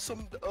downhill, there are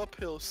some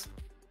uphills.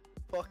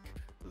 Fuck,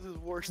 this is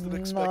worse than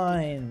expected.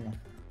 9.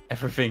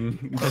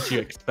 Everything that you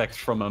expect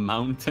from a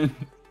mountain.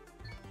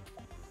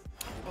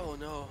 Oh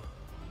no.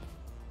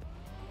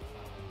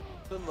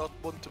 I did not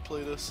want to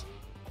play this.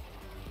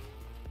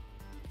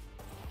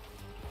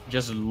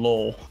 Just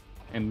lol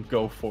and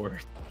go for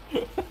it.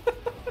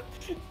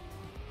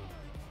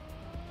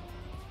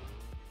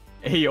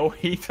 Ayo,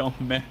 heat on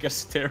mega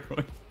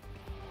steroid.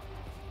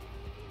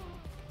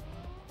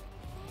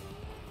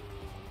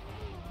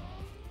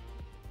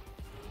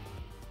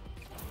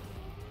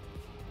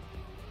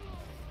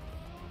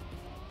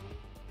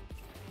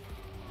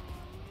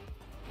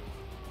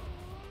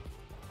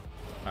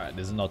 Alright,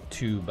 this is not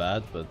too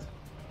bad, but...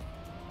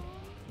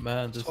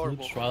 Man, this new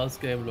horrible. Trials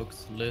game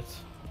looks lit.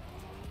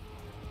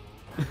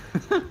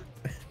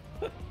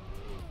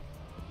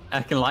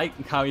 I can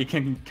like how you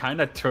can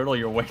kind of turtle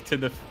your way to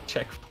the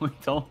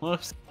checkpoint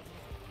almost.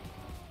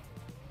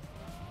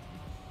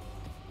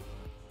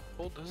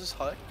 Oh, this is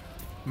high.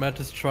 Matt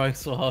is trying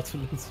so hard to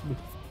learn smooth.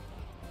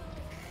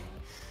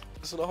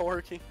 This is not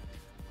working.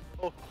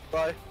 Oh,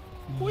 bye.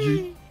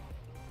 Whee!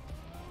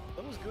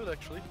 That was good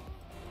actually.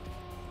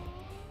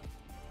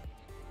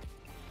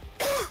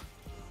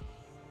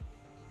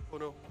 Oh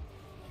no.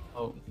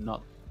 Oh,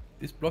 not.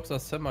 These blocks are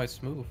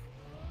semi-smooth.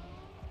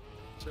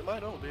 Semi,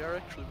 no, they are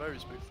actually very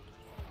smooth.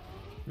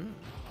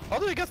 How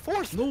did I get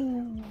fourth?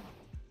 No.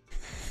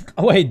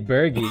 Oh wait,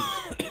 Bergie.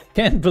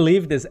 Can't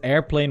believe this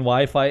airplane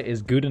Wi-Fi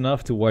is good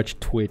enough to watch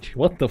Twitch.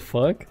 What the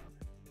fuck?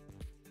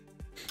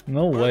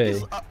 No way.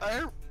 This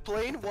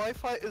airplane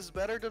Wi-Fi is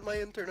better than my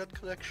internet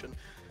connection.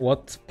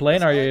 What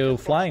plane That's are why I you can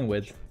flying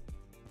watch with?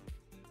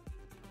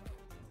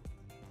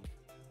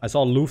 I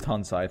saw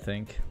Lufthansa, I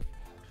think.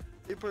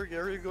 Hey Bergie,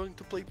 are you going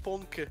to play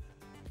Ponke?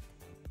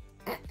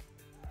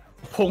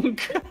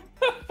 Punk.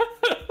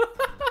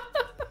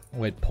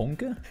 Wait,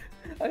 Ponke?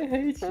 I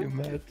hate you, Ponke.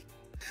 Matt.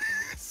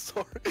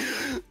 Sorry.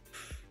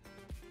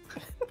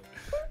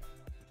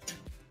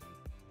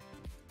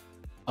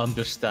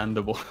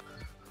 Understandable.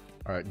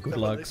 Alright, good Have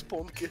a luck. nice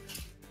Ponke.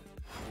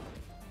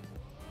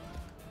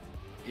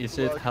 Is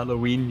Good it luck.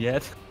 Halloween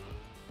yet?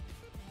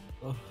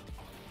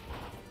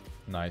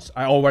 Nice.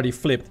 I already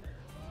flipped.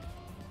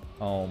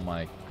 Oh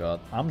my god.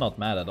 I'm not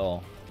mad at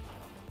all.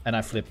 And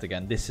I flipped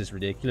again. This is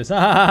ridiculous.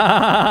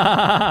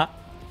 Ay,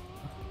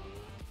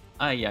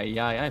 ay,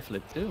 ay, I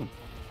flipped too.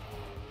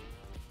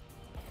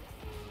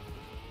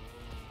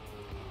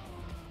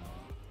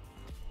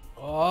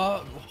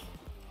 Oh.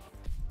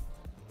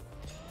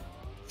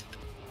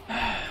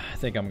 I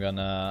think I'm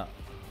gonna...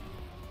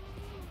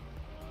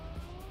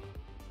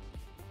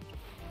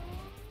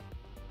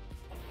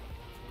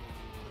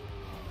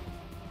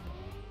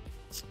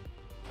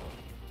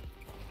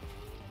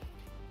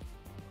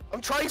 I'm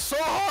trying so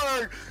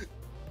hard!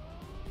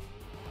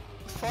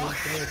 Fuck.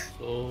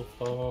 So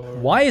far.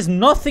 Why is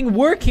nothing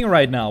working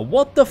right now?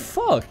 What the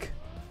fuck?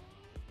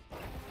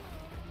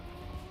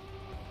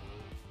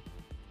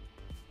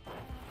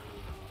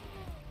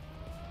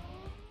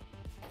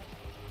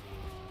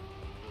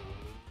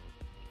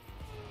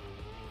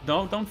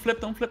 No, don't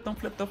flip, don't flip, don't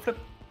flip, don't flip.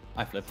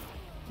 I flipped.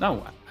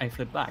 No, I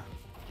flipped back.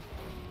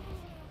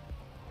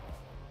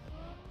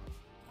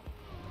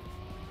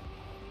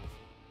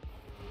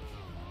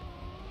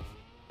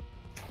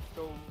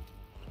 No.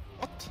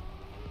 What?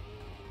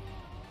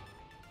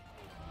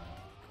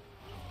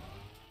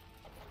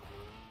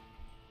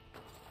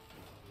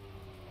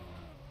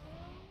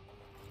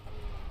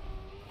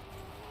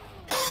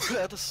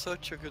 That is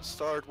such a good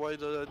start. Why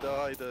did I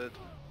die then?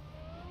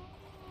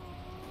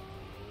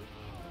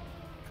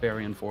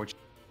 Very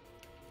unfortunate.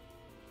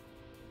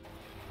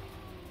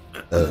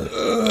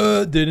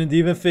 Didn't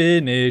even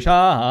finish.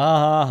 Ha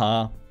ha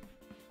ha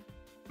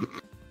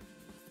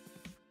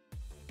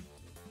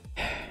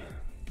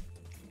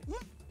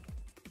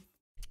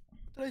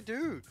did I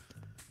do?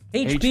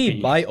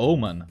 HP by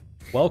Omen.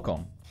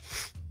 Welcome.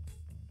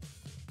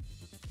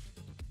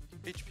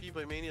 HP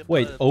by Mania.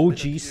 Wait, Planet, OG Minute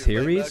Gear by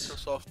series?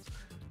 Microsoft.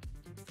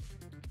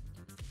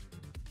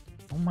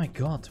 Oh my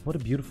god, what a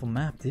beautiful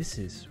map this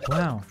is.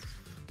 Wow.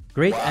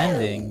 Great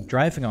ending.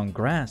 Driving on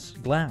glass.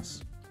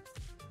 Yes.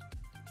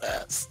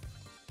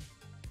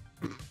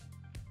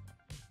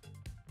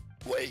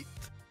 Wait.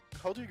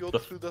 How do you go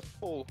through that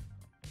hole?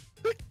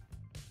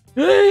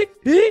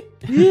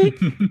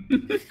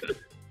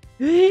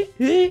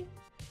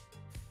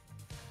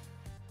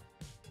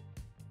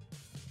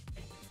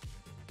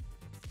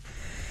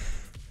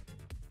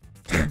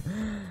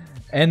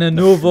 En een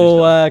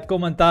nouveau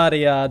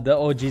commentaria, de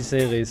OG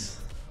series.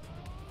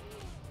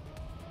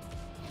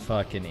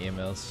 Fucking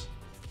emails.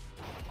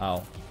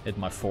 Ow, hit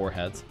my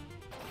forehead.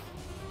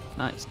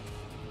 Nice.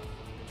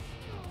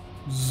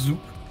 Zoop.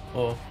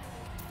 Oh.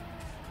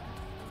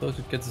 Thought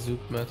you'd get zoop,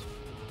 Matt.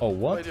 Oh, Am I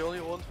what? the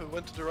only one who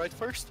went to the right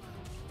first?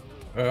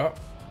 Yeah.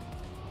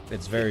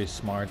 It's very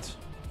smart.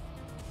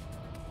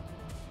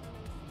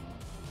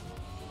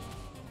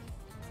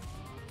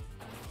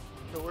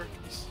 No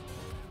workies.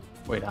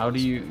 Wait, how do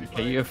you...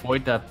 Can you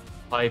avoid that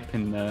pipe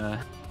in the...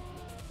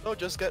 No,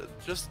 just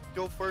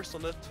go first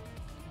on it.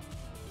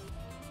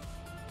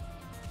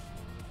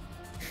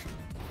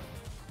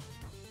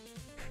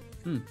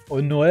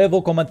 Un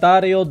nuevo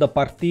comentario de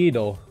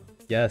partido.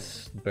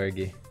 Yes,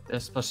 Bergie.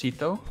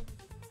 Despacito?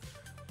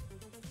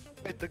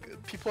 Wait,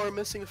 people are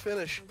missing a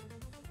finish.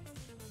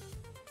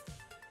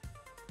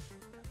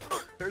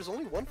 There's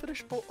only one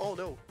finish po- Oh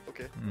no,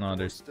 okay. No,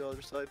 there's... The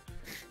other side.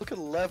 Look at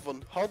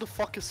 11. How the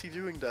fuck is he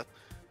doing that?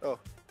 Oh.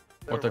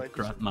 What never a mind,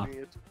 he's crap map.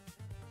 doing it.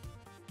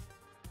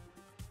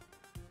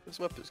 This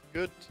map is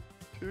good.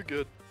 Too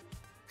good.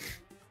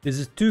 This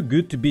is too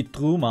good to be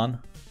true, man.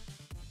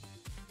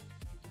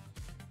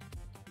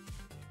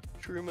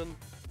 Truman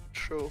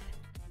Show.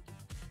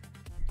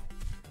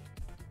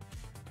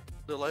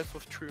 The life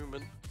of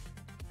Truman.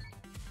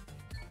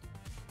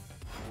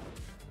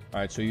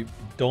 Alright, so you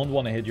don't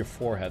want to hit your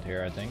forehead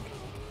here, I think.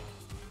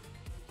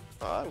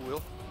 I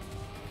will.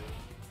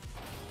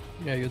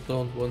 Yeah, you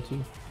don't want to.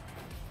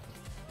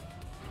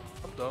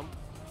 I'm dumb.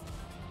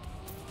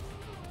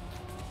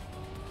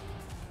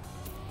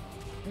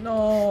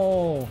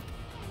 No!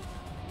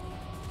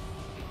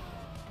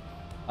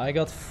 I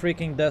got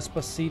freaking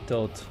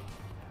Despacito'd.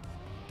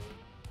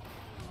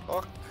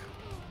 Fuck.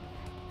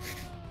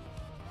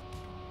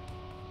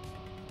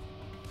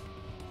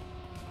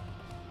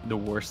 The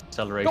worst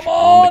acceleration Come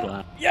on the on!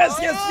 glass. Yes,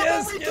 Oh,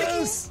 yes, my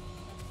yes!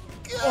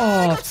 God,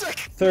 I Oh, got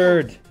second.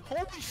 third.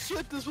 Holy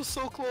shit, this was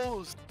so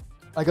close.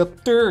 I got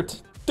third.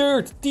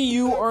 Third.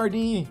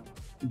 T-U-R-D.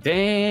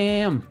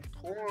 Damn!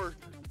 Fourth.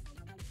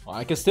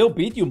 I can still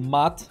beat you,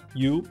 Matt.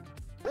 You.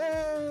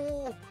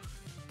 Oh!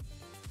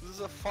 This is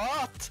a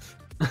fight.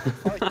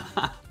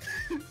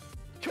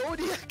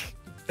 Kodiak!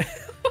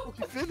 Oh,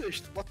 he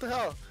finished. What the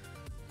hell?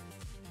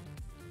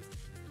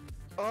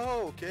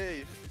 Oh,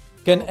 okay.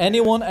 Can Okay.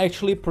 anyone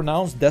actually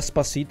pronounce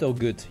Despacito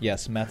good?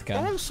 Yes, Matt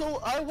can. Oh,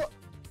 so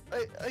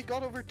I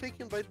got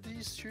overtaken by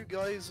these two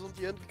guys on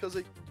the end because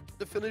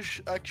the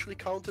finish actually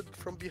counted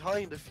from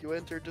behind if you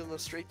entered in a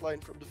straight line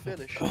from the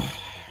finish.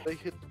 They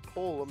hit the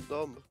pole, I'm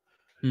dumb.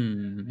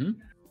 Mm-hmm.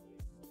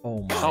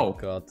 Oh my Oh.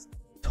 god.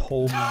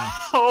 Tom.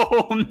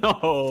 Oh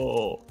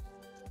no!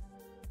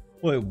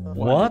 Wait,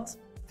 what?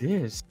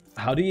 This?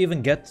 How do you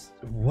even get...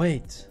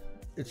 Wait.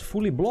 It's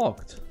fully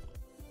blocked.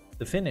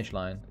 The finish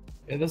line.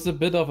 Yeah, that's a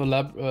bit of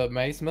a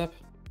maze map.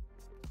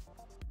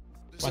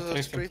 This Might is a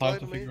take some straight time line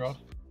to maze. figure out.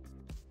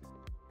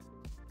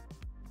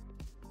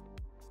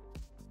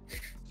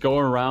 Go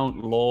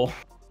around, lol.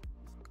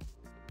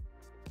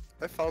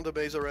 I found the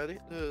base already,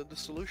 the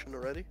solution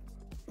already.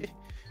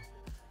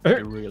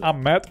 Really?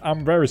 I'm Matt.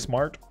 I'm very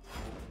smart.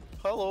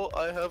 Hello,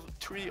 I have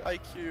 3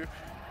 IQ.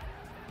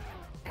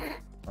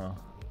 Oh.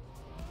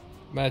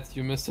 Matt,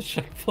 you missed a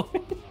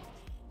checkpoint.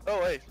 Oh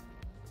wait.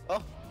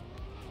 Oh,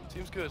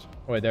 seems good.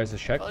 Wait, there's a I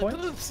checkpoint?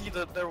 didn't see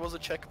that there was a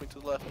checkpoint to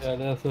the left. Yeah,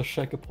 there's a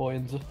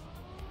checkpoint.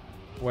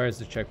 Where's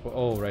the checkpoint?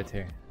 Oh, right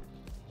here.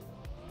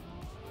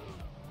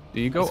 Do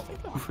you go?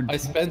 I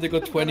spent a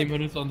good 20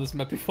 minutes on this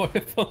map before I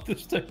found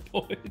this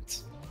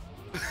checkpoint.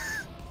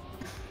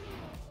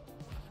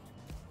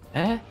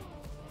 Eh?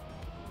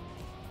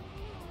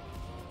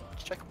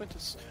 Checkpoint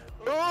is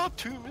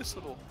too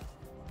missable.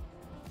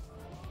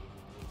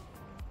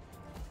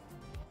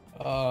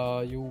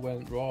 You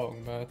went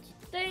wrong, Matt.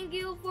 Thank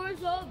you for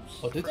subs.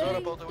 Oh, did Forgot you?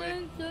 about the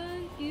way.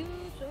 Thank you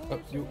so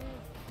You- much.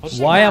 What?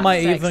 Why am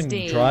I 60.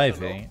 even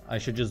driving? I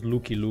should just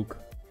looky look.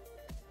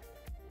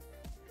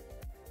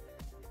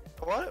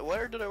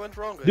 Where did I went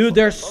wrong? I Dude, thought-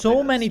 there's I thought so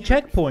I many didn't see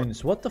it before.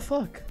 checkpoints. What the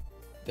fuck?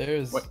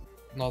 There's What?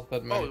 not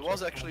that many. Oh, it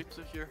was checkpoints. actually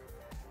to here.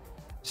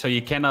 So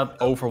you cannot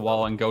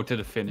overwall and go to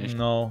the finish.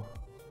 No.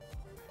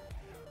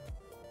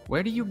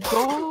 Where do you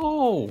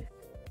go?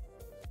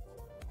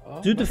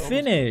 Oh, To the Matt almost-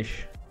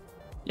 finish.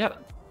 Yeah.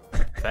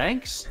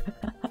 Thanks.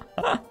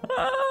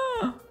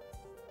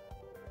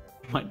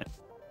 My-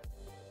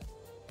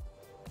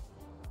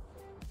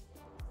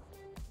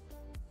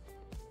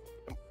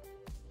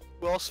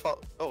 Who else found?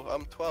 Oh,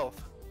 I'm 12.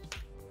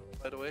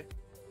 By the way,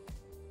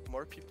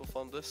 more people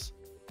found this.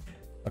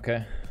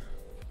 Okay.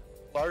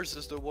 Lars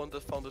is the one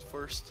that found it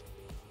first.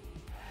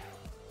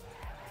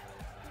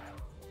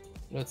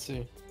 Let's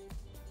see.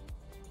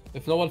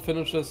 If no one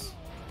finishes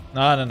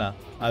No.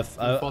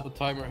 before the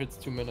timer hits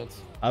 2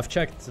 minutes. I've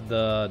checked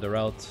the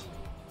route.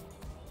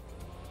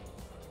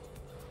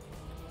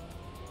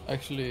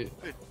 Actually,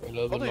 Wait, a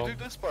little how bit do long. they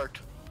do this part?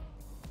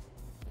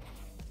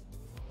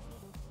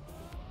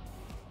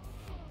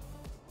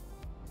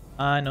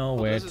 I know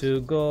where this is-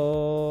 to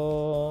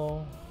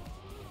go.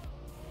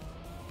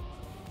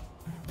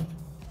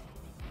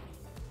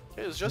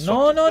 Okay, it's just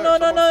No, fucking no, there. no, no,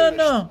 Someone no, finished.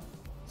 no.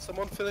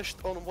 Someone finished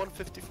on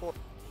 154.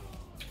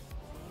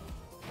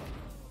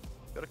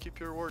 Gotta keep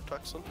your word,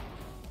 Taxon.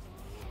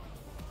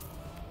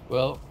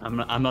 Well,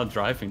 I'm not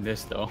driving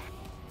this though.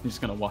 I'm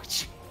just gonna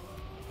watch.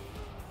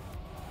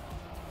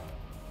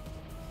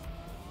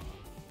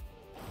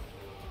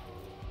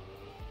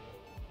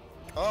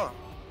 Ah.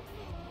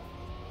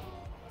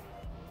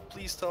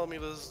 Please tell me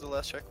this is the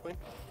last checkpoint.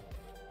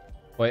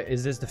 Wait,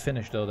 is this the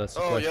finish though? That's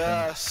the Oh question.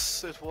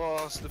 yes, it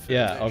was the finish.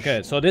 Yeah,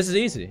 okay, so this is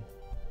easy.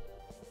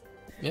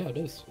 yeah, it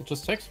is. It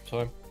just takes some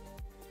time.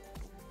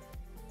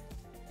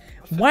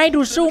 Why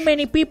do so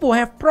many people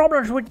have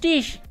problems with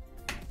this?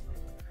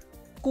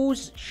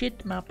 Goose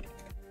shit map.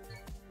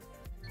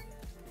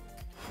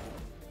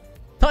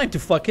 Time to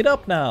fuck it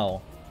up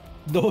now.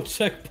 No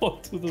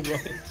checkpoint to the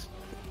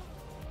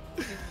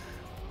right.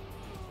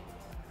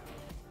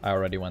 I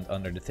already went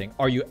under the thing.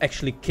 Are you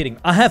actually kidding?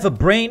 I have a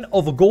brain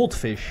of a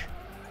goldfish.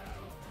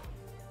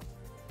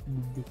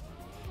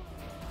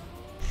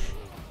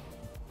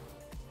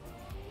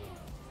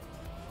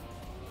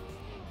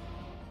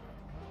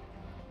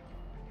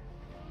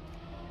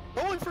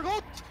 Oh, I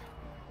forgot!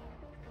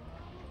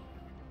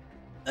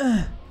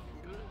 Now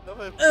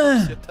I have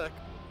proxy attack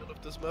out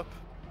of this map.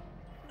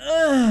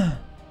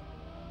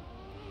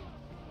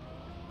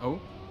 Oh,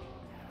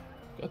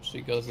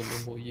 Gotcha, guys, a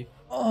emoji.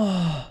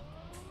 Oh.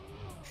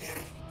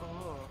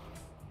 Oh.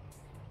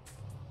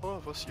 Oh,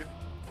 it was you.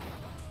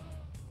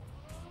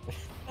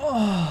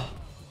 Oh.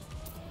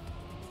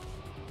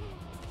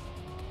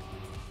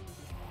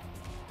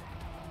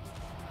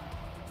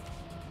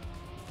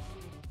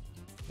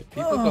 Yeah,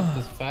 people got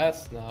this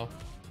fast now.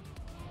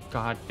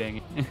 god dang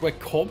it. Where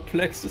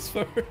complex is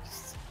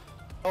first.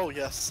 Oh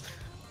yes.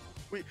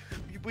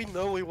 We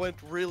know we went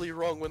really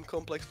wrong when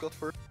Complex got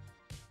first.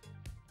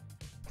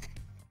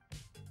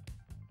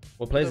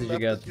 What place The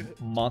did you map get? that you-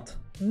 Mott.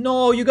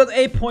 No, you got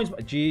 8 points.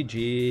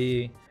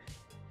 GG.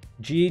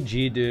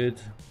 GG, dude.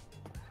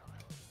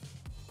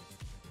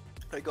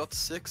 I got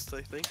 6th,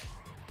 I think.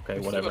 Okay,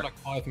 We still whatever. got like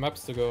 5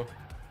 maps to go.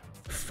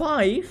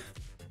 5?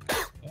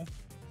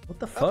 What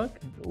the fuck?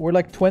 We're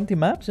like 20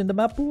 maps in the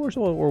map pool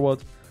or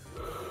what?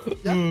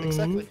 Yeah,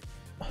 exactly.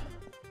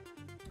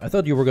 I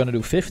thought you were gonna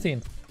do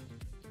 15.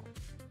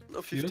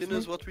 No, 15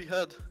 is what we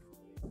had.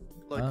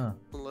 Like, Ah.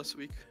 last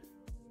week.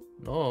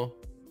 No,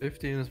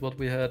 15 is what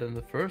we had in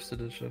the first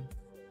edition.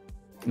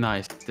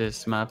 Nice,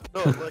 this map.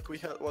 No, like we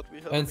had what we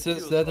had. And with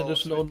since you that last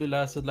edition week. only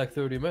lasted like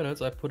 30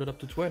 minutes, I put it up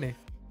to 20.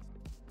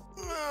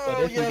 Oh,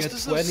 But if yes, we get this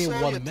is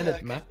 21 minute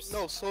Solyatech. maps.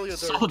 No, Solyatech.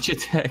 Soldier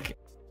tech.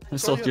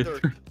 Soldier.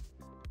 Solyatech.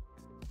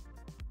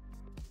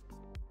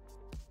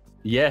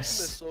 Yes.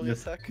 Miss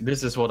Solyatech.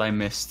 This is what I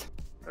missed.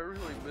 I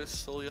really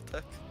miss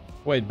Solyatech.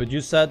 Wait, but you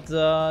said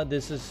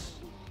this is...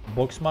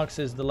 Boxmax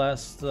is the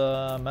last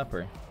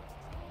mapper.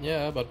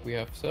 Yeah, but we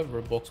have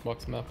several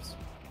Boxmax maps.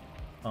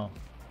 Oh.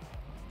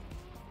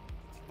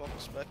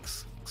 Box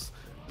Max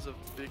is a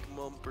big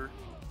mumper.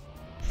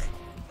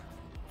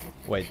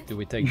 Wait, do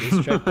we take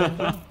this checkpoint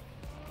now?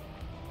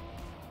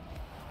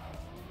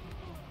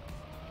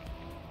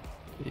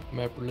 Big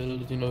map, little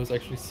did you know, is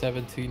actually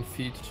 17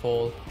 feet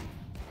tall.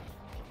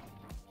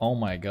 Oh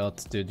my god,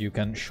 dude, you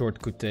can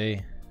shortcut.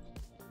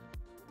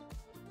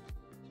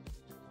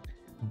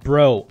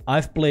 Bro,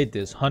 I've played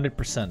this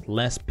 100%.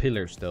 Less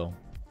pillars though.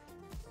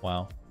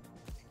 Wow.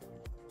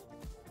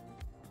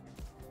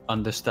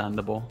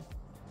 Understandable.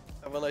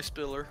 Have a nice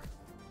pillar.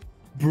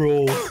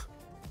 Bro.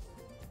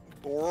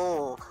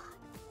 Brrr.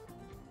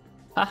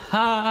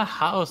 Haha,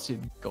 how's it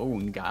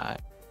going, guy?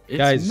 It's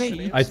Guys,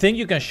 me. I think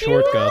you can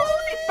shortcut.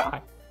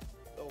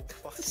 Oh,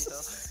 fucking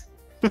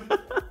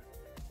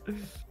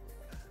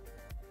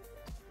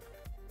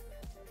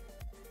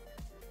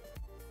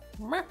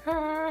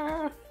hell.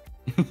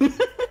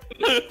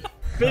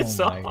 Piss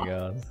Oh my off.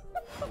 god.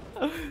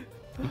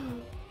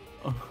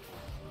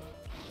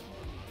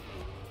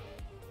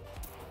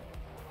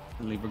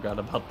 Totally forgot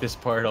about this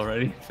part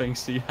already,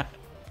 thanks to you.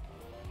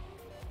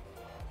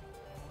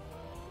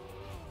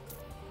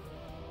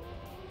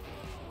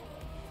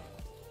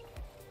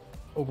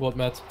 Oh god,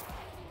 Matt.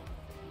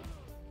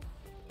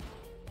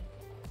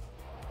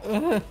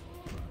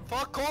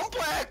 Fuck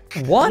Complex!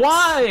 What?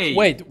 Why?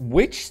 Wait,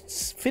 which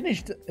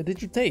finish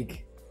did you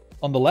take?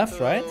 On the left,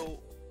 right?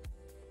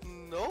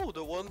 No,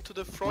 the one to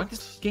the Why front. does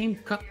this game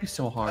cut me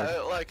so hard?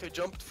 I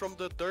jumped from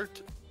the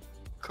dirt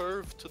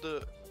curve to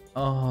the.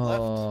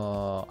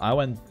 Oh, I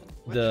went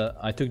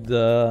I took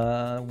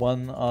the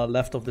one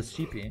left of the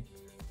CP.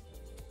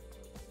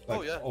 Oh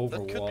Like, yeah, over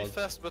that could be wall.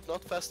 fast, but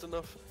not fast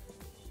enough.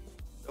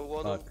 The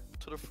one Fuck.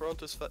 to the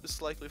front is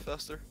slightly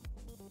faster.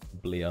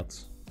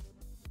 Bliat.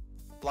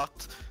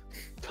 Blat.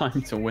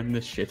 Time to win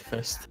this shit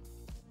fest.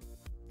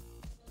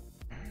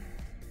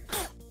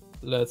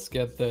 Let's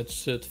get that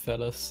shit,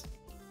 fellas.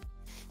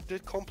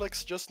 Did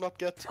Complex just not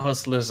get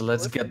Hustlers,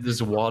 let's get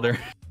this water.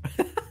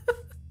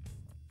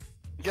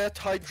 get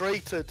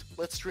hydrated?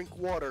 Let's drink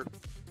water.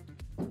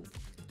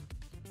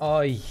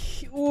 Oi,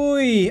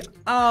 oi,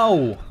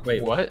 ow!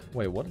 Wait, what?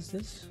 Wait, what is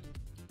this?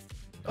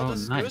 Oh, Oh,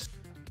 this is nice. good.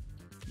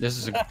 This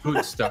is a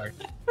good start.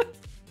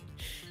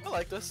 I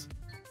like this.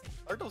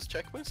 Are those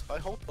checkpoints? I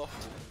hope not.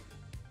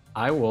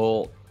 I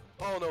will.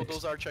 Oh no,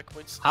 those are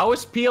checkpoints. How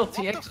is What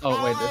PLTX? the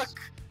Oh wait, fuck? this.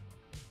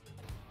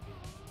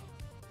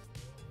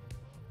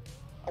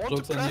 I want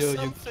Looks to on press you,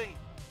 something.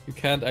 You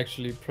can't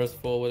actually press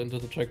forward into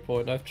the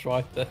checkpoint. I've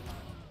tried that.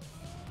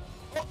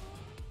 Oh.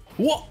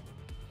 What?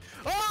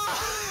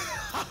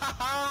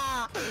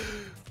 Ah!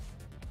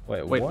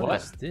 Wait, Wait, what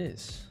what? is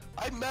this?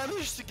 I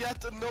managed to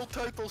get a no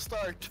title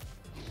start.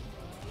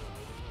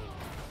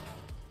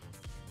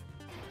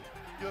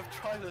 You have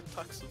tried it,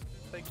 Taxon.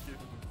 Thank you.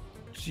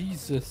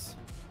 Jesus.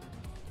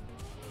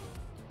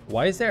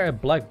 Why is there a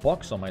black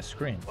box on my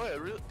screen? Oh yeah,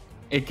 really?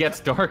 It gets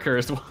darker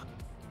as well.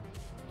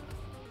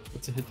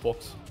 It's a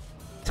hitbox.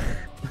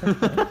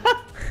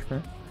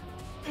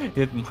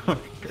 Hit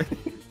marker.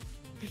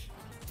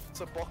 It's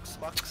a box,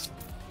 Max.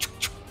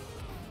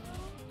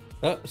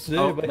 See,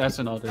 Oh, but- that's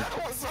another.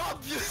 That was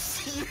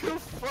obvious, you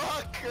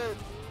fucker!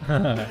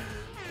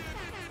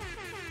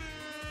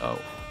 Oh,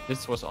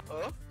 this was.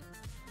 Huh?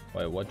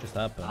 Wait, what just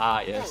happened?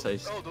 Ah, yes, oh, I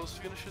see. oh, those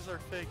finishes are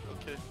fake.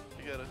 Okay,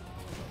 you get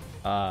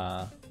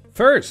it.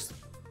 First!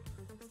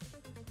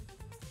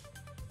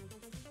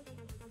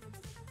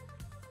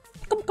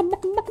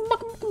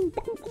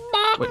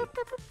 Wait,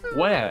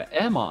 where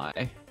am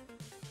I?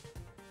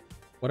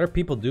 What are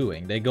people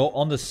doing? They go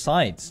on the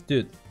sides.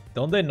 Dude,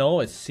 don't they know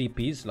it's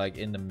CP's like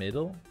in the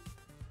middle?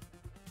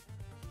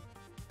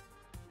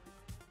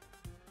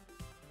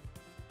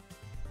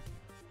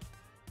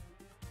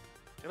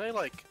 Can I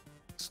like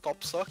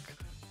stop suck?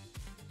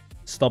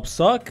 Stop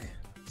suck?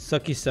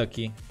 Sucky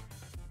sucky.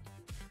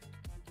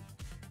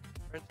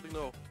 Apparently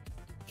no.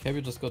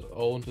 Cabby just got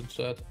owned in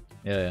chat.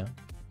 Yeah.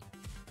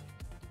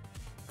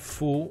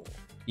 Full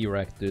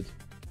erect, dude.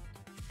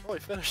 Oh, I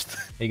finished.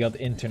 He got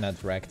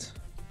internet wrecked.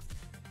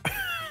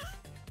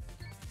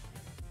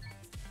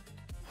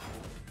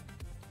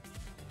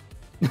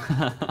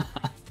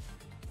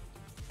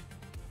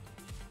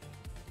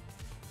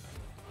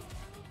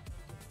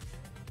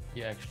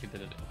 He actually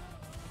did it.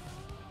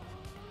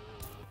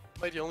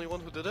 Am I the only one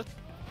who did it?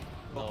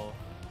 No,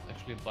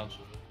 actually a bunch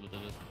of people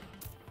did it.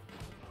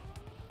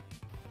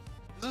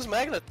 This is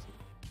magnet.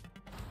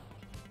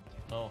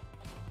 No.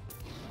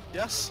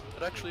 Yes,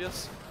 it actually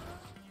is.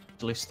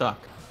 Actually stuck.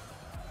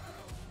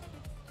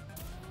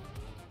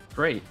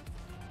 Great.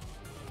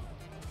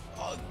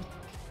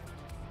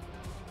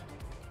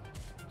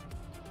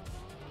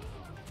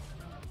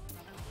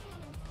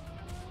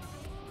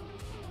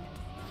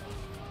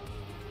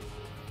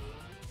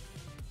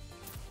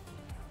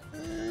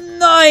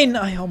 Nine!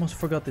 I almost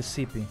forgot the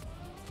CP.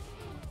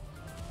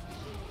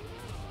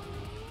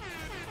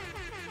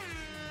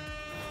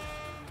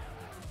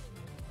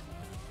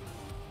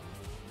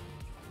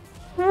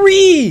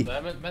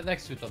 They're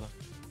next to each other.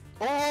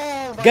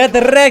 Oh my Get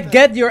God, wrecked,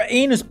 get your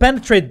anus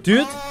penetrate,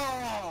 dude!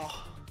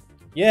 Oh.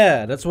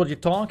 Yeah, that's what you're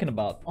talking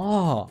about.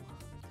 Oh.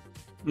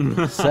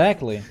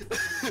 Exactly.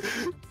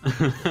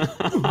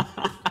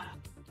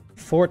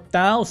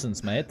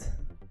 4,000s, mate.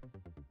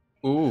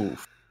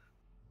 Oof.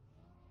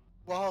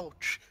 Wow.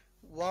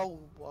 Wow,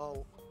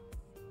 wow.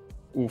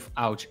 Oof.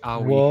 Ouch.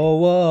 Owie. Whoa,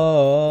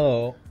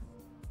 whoa.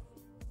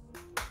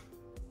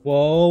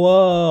 Whoa,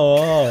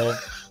 whoa.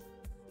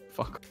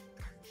 Fuck.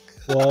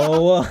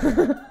 Whoa, whoa.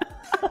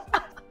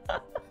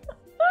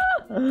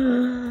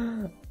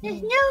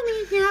 There's no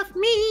need of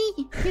me.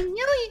 You know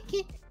you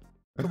can.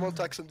 Come on,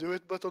 Taxon, do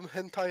it, but on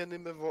hentai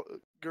anime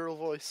girl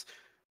voice.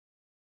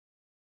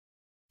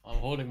 I'm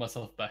holding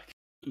myself back.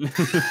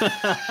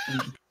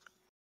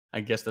 I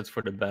guess that's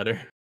for the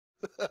better.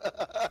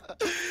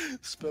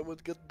 Spam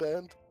would get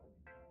banned.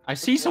 I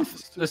see some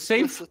the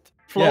same Explicit.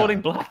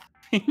 floating black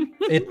thing.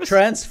 It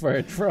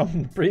transferred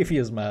from the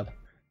previous map.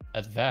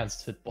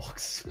 Advanced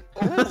hitbox.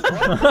 Oh,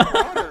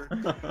 water.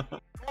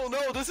 Oh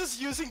no, this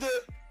is using the...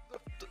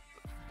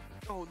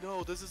 Oh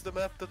no, this is the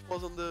map that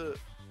was on the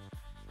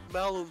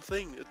Malon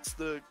thing. It's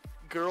the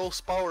girls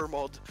power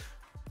mod.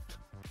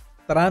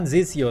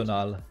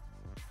 Transitional.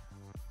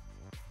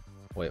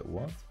 Wait,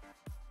 what?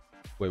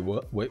 Wait,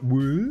 what? Wait,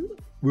 what?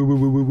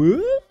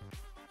 What?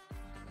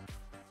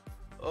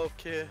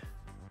 Okay.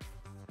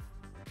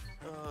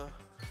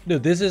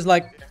 Dude, this is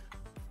like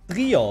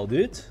trio,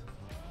 dude.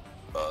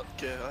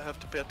 Okay, I have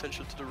to pay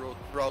attention to the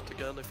route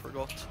again, I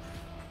forgot.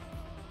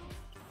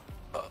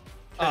 Ah,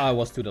 I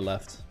was to the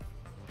left.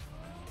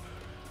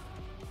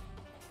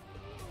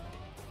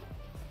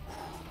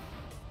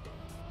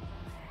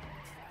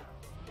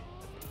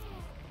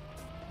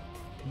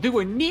 Do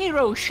a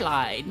Nero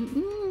slide.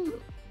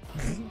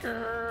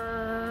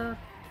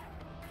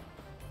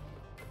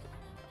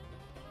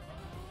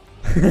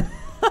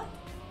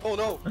 Oh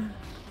no!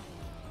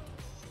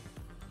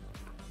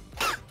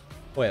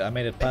 Wait, I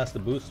made it past the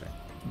booster.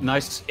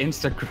 Nice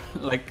Instagram,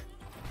 like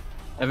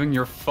having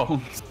your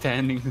phone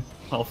standing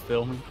while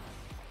filming.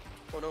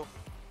 Oh no!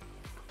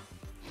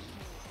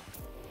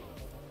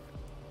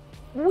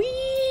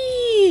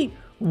 Wee!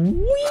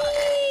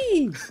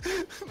 Wee!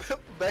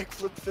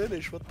 Backflip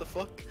finish. What the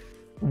fuck?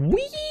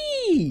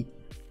 Wee!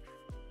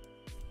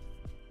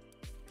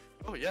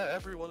 Oh yeah,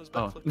 everyone is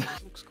backflip.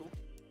 This looks cool.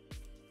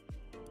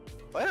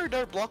 Why are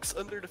there blocks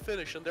under the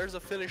finish and there's a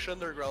finish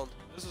underground?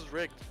 This is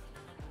rigged.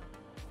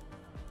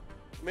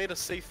 Made a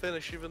safe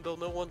finish even though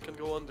no one can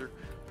go under.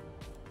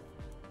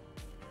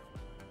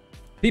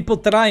 People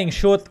trying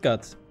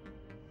shortcuts.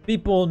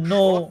 People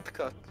know.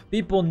 Shortcut.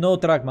 People know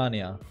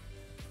TrackMania.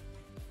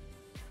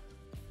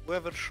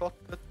 Whoever shot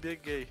that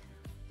big gay.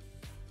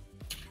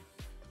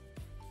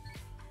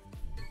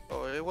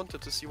 Oh, I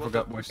wanted to see what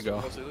Forgot that where to booster go.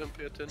 was. I didn't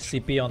pay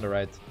attention. CP on the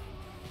right.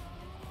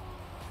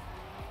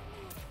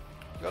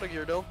 Got a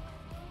gear down.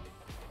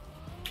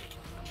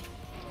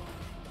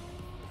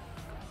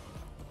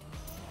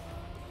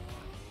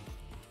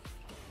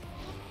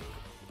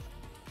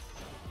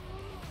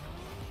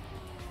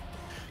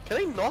 Can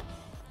I not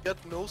get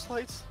no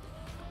slides?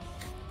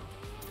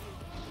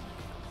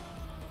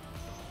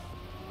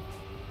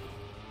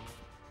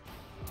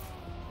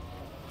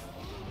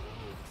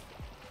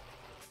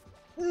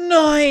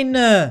 Nine!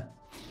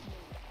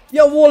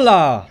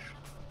 Jawolla!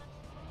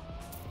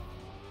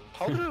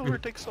 How did I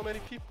overtake so many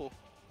people?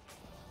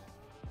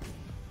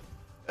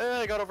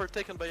 I got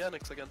overtaken by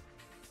Yannick again.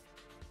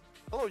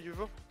 Hello,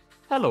 Yuvo.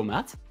 Hello,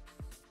 Matt.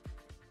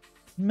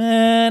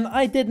 Man,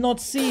 I did not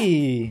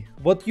see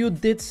what you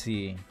did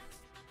see.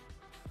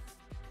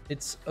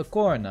 It's a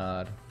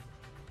corner.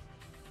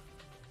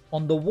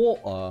 On the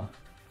water.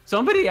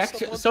 Some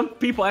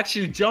people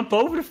actually jump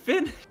over the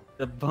fin.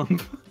 The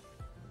bump.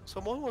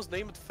 Someone was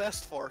named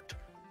Fast Fart.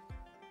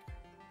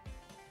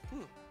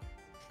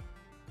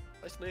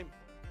 Nice name.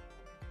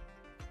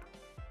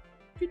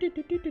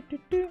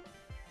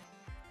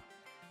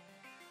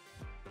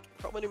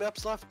 How many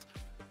maps left?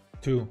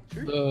 2.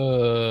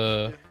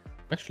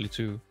 Actually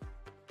 2.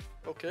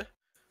 Okay.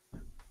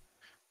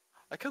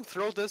 I can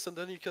throw this and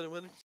then you can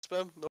win.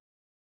 Spam. No.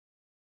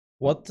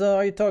 What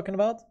are you talking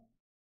about?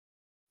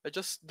 I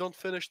just don't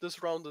finish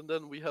this round and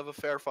then we have a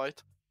fair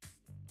fight.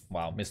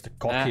 Wow, Mr.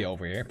 Cocky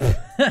over here.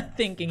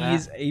 Thinking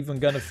he's even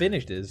gonna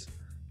finish this.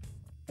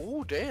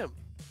 Oh, damn.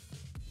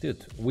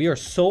 Dude, we are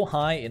so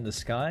high in the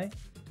sky.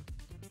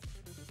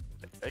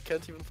 I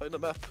can't even find a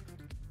map.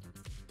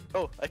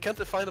 Oh, I can't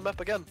find a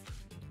map again.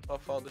 Oh,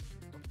 found it.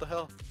 What the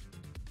hell?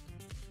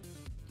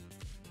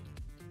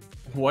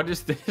 What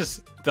is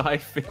this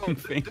diving Oh,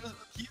 thing?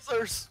 these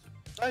are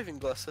diving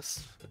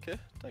glasses. Okay,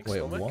 thanks,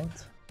 Wait, Tomek.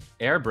 what?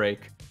 Air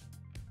brake.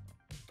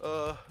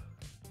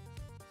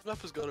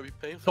 Map is gonna be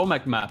painful.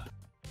 Tomek map.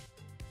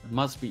 It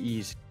must be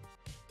easy.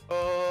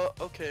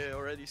 Okay, I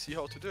already see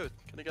how to do it.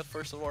 Can I get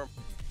first and warm?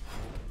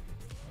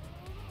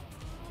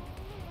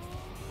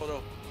 Oh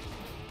no.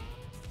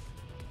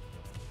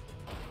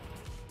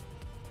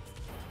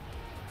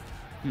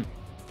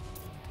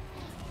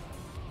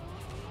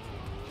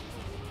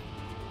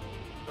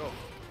 Oh.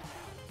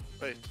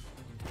 Wait.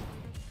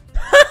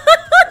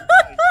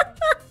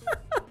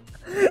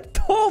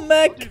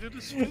 Tomek! How do you do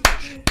this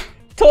finish?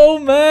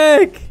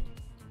 Tomek!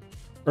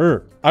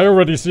 I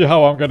already see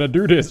how I'm gonna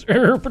do this.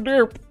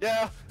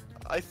 Yeah,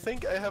 I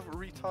think I have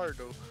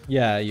retardo.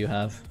 Yeah, you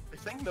have. I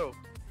think no.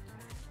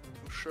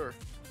 I'm sure.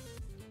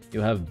 You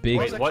have big.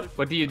 Wait,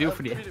 what do you do I'm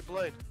for the pretty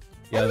blind.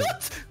 Yeah. Oh,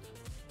 what?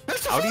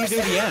 There's a How do you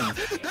do finish! the end?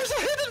 There's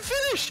a hidden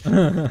finish!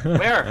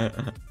 Where?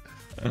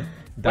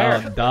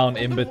 down On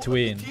in the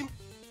between.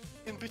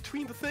 In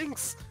between the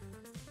things.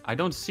 I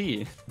don't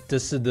see.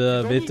 Tussen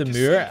de don't witte need to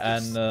muur see,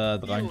 en just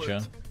het feel randje.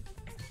 it.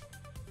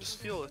 Just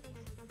feel it.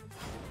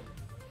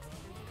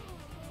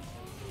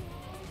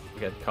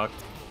 Get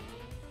cocked.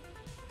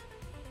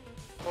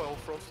 Oh, I'll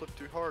front flip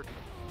too hard.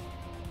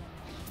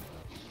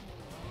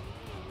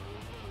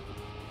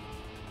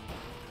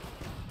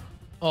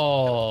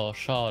 Oh,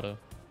 schade.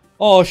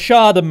 Oh,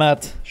 schade,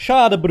 Matt.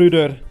 Schade,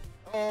 broeder.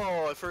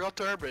 Oh, I forgot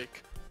to air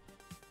brake.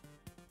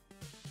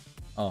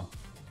 Oh.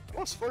 I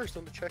was first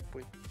on the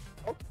checkpoint.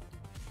 Oh.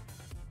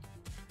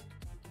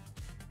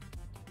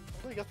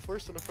 How did I get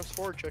first on the first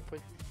forward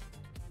checkpoint?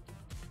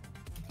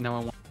 Now I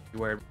want to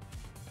wear.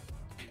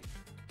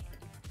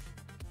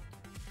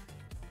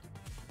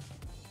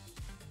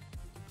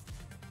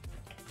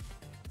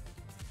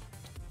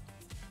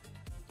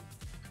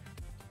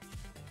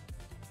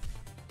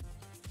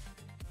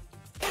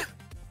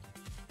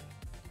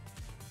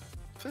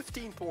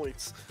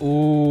 Points.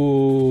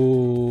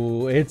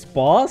 Ooh, it's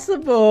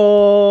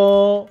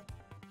possible.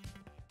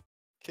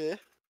 Okay.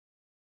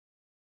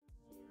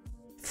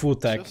 Full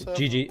tech. Just have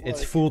GG, a it's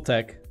like. full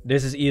tech.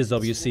 This is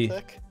ESWC.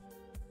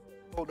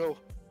 Oh no.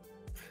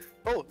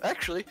 Oh,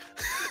 actually.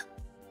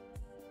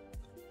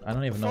 I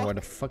don't even know where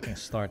the fucking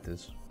start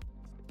is.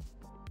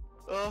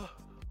 Oh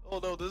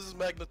no, this is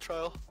Magnet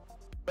Trial.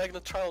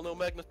 Magnet Trial, no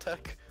Magnet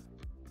Tech.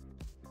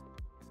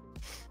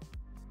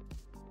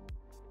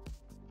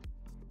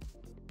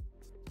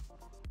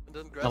 And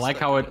then I like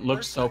Grass how Tech. it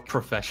looks so Tech.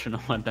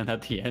 professional, and then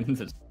at the end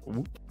it's.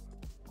 Whoop.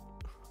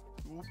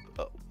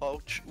 Oop,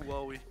 ouch,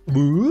 wowie.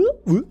 Woo,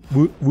 woo,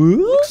 woo,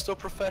 woo. Looks so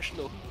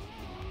professional.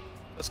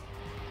 That's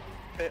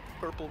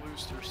purple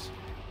boosters.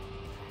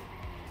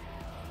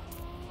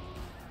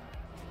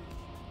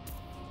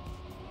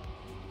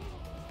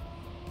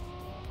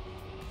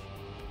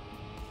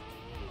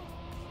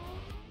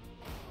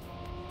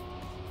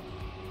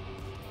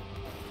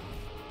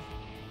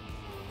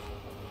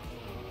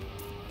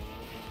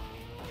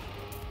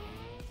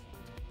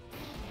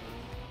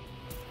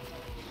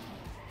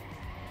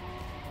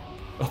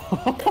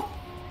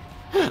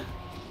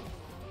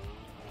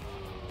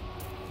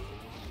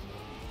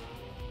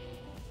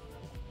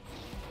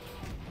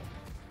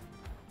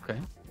 Okay.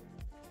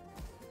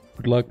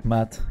 Good luck,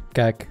 Matt.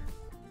 Kak.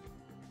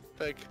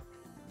 Peg.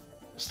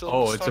 Still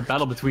Oh, it's a start.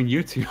 battle between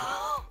you two.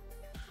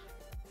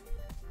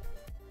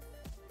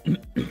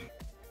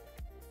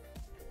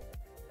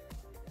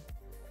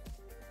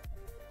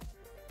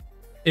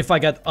 If I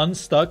get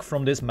unstuck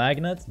from this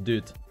magnet,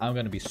 dude, I'm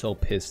gonna be so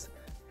pissed.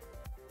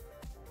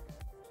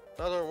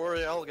 No, don't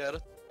worry, I'll get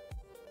it.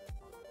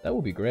 That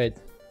would be great.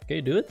 Can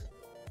you do it?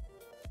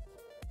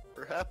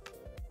 Perhaps.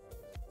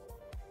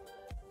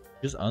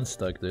 Just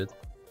unstuck, dude.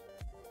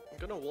 I'm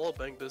gonna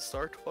wallbang this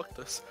start. Fuck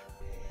this.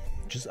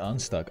 Just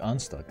unstuck.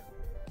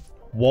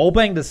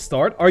 Wallbang the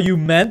start? Are you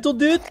mental,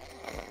 dude?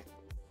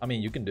 I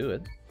mean, you can do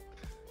it.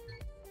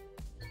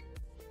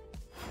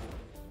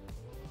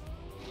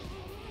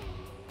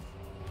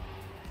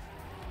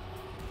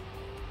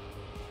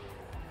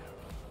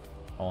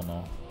 Oh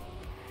no.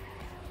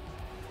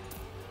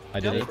 I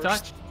did Yeah, it.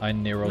 touch. I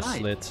narrow Nice.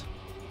 slit.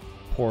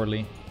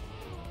 Poorly.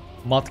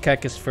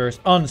 Mudcack is first.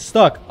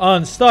 Unstuck!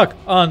 Unstuck!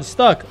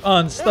 Unstuck!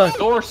 Unstuck!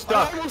 Door I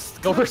stuck.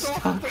 almost Door clicked off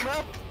stuck. of the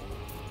map.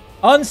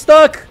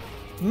 Unstuck!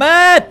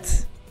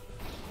 Matt!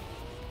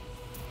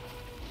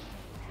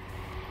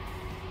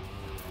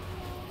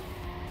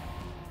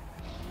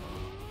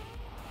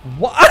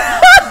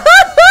 What?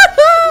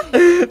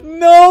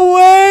 No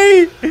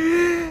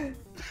way!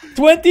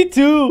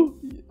 22!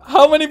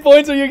 How many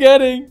points are you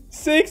getting?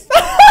 6?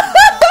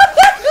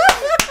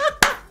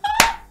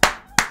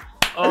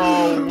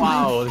 Oh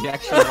wow, the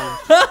actual.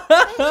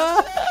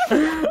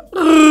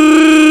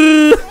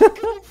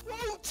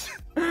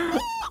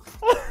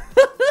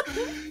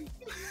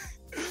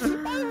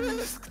 I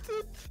risked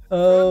it.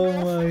 Oh For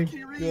no my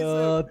fucking reason.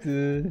 god,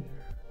 dude.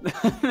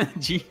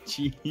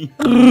 GG. We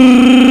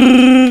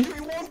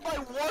won by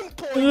 1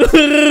 point.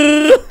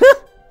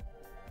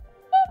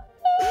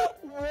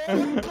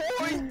 1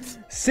 point.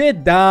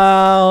 Sit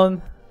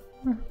down.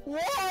 1.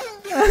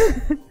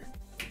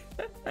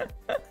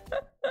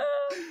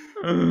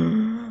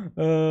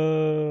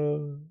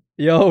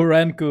 Yo,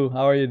 Renku,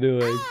 how are you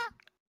doing?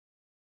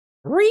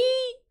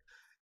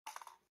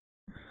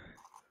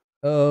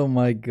 Oh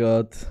my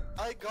god.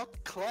 I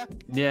got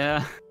clapped.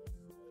 Yeah.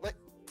 Like,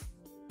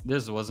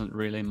 This wasn't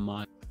really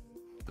my.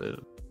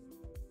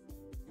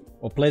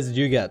 What place did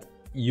you get?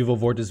 You've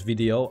avoided this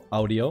video,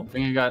 audio? I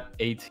think I got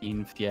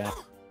 18th, yeah.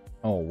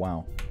 Oh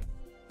wow.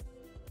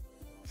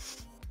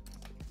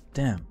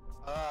 Damn.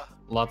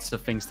 Lots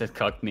of things that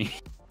cucked me.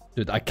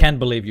 Dude, I can't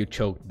believe you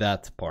choked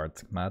that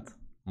part, Matt.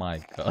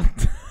 My god.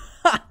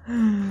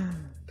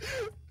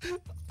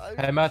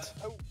 Hey, Matt.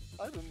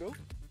 I don't know.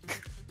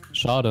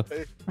 Schade.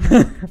 Hey.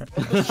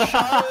 What does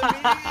Schabe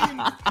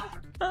mean?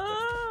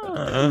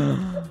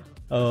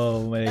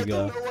 Oh my I don't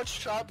god. know what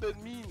Schabe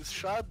means.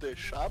 Schade.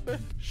 Schabe?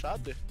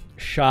 Schade.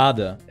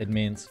 Schade. It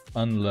means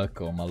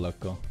unlucky,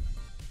 malako.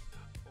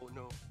 Oh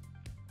no.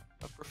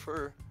 I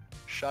prefer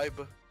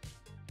Scheibe.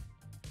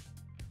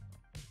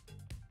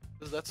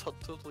 Because that's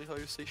totally how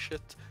you say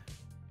shit.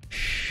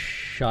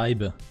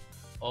 Scheibe.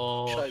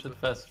 Oh, Scheibe. shit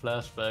fast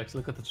flashbacks.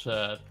 Look at the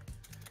chat.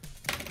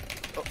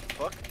 Oh,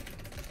 fuck.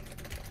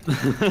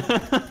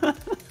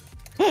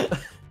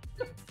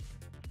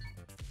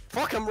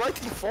 Fuck, I'm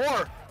writing 4!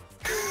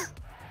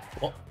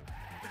 What?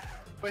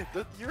 Wait,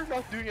 you're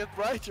not doing it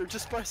right, you're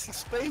just pressing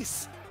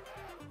space!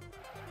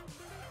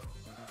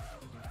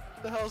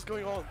 What the hell is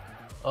going on?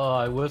 Oh,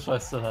 I wish I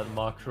still had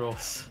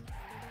macros.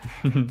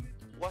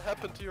 What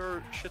happened to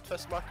your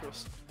shitfest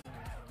macros?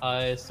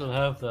 I still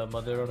have them,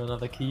 but they're on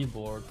another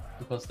keyboard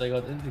because they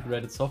got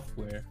integrated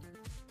software.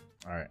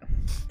 Alright.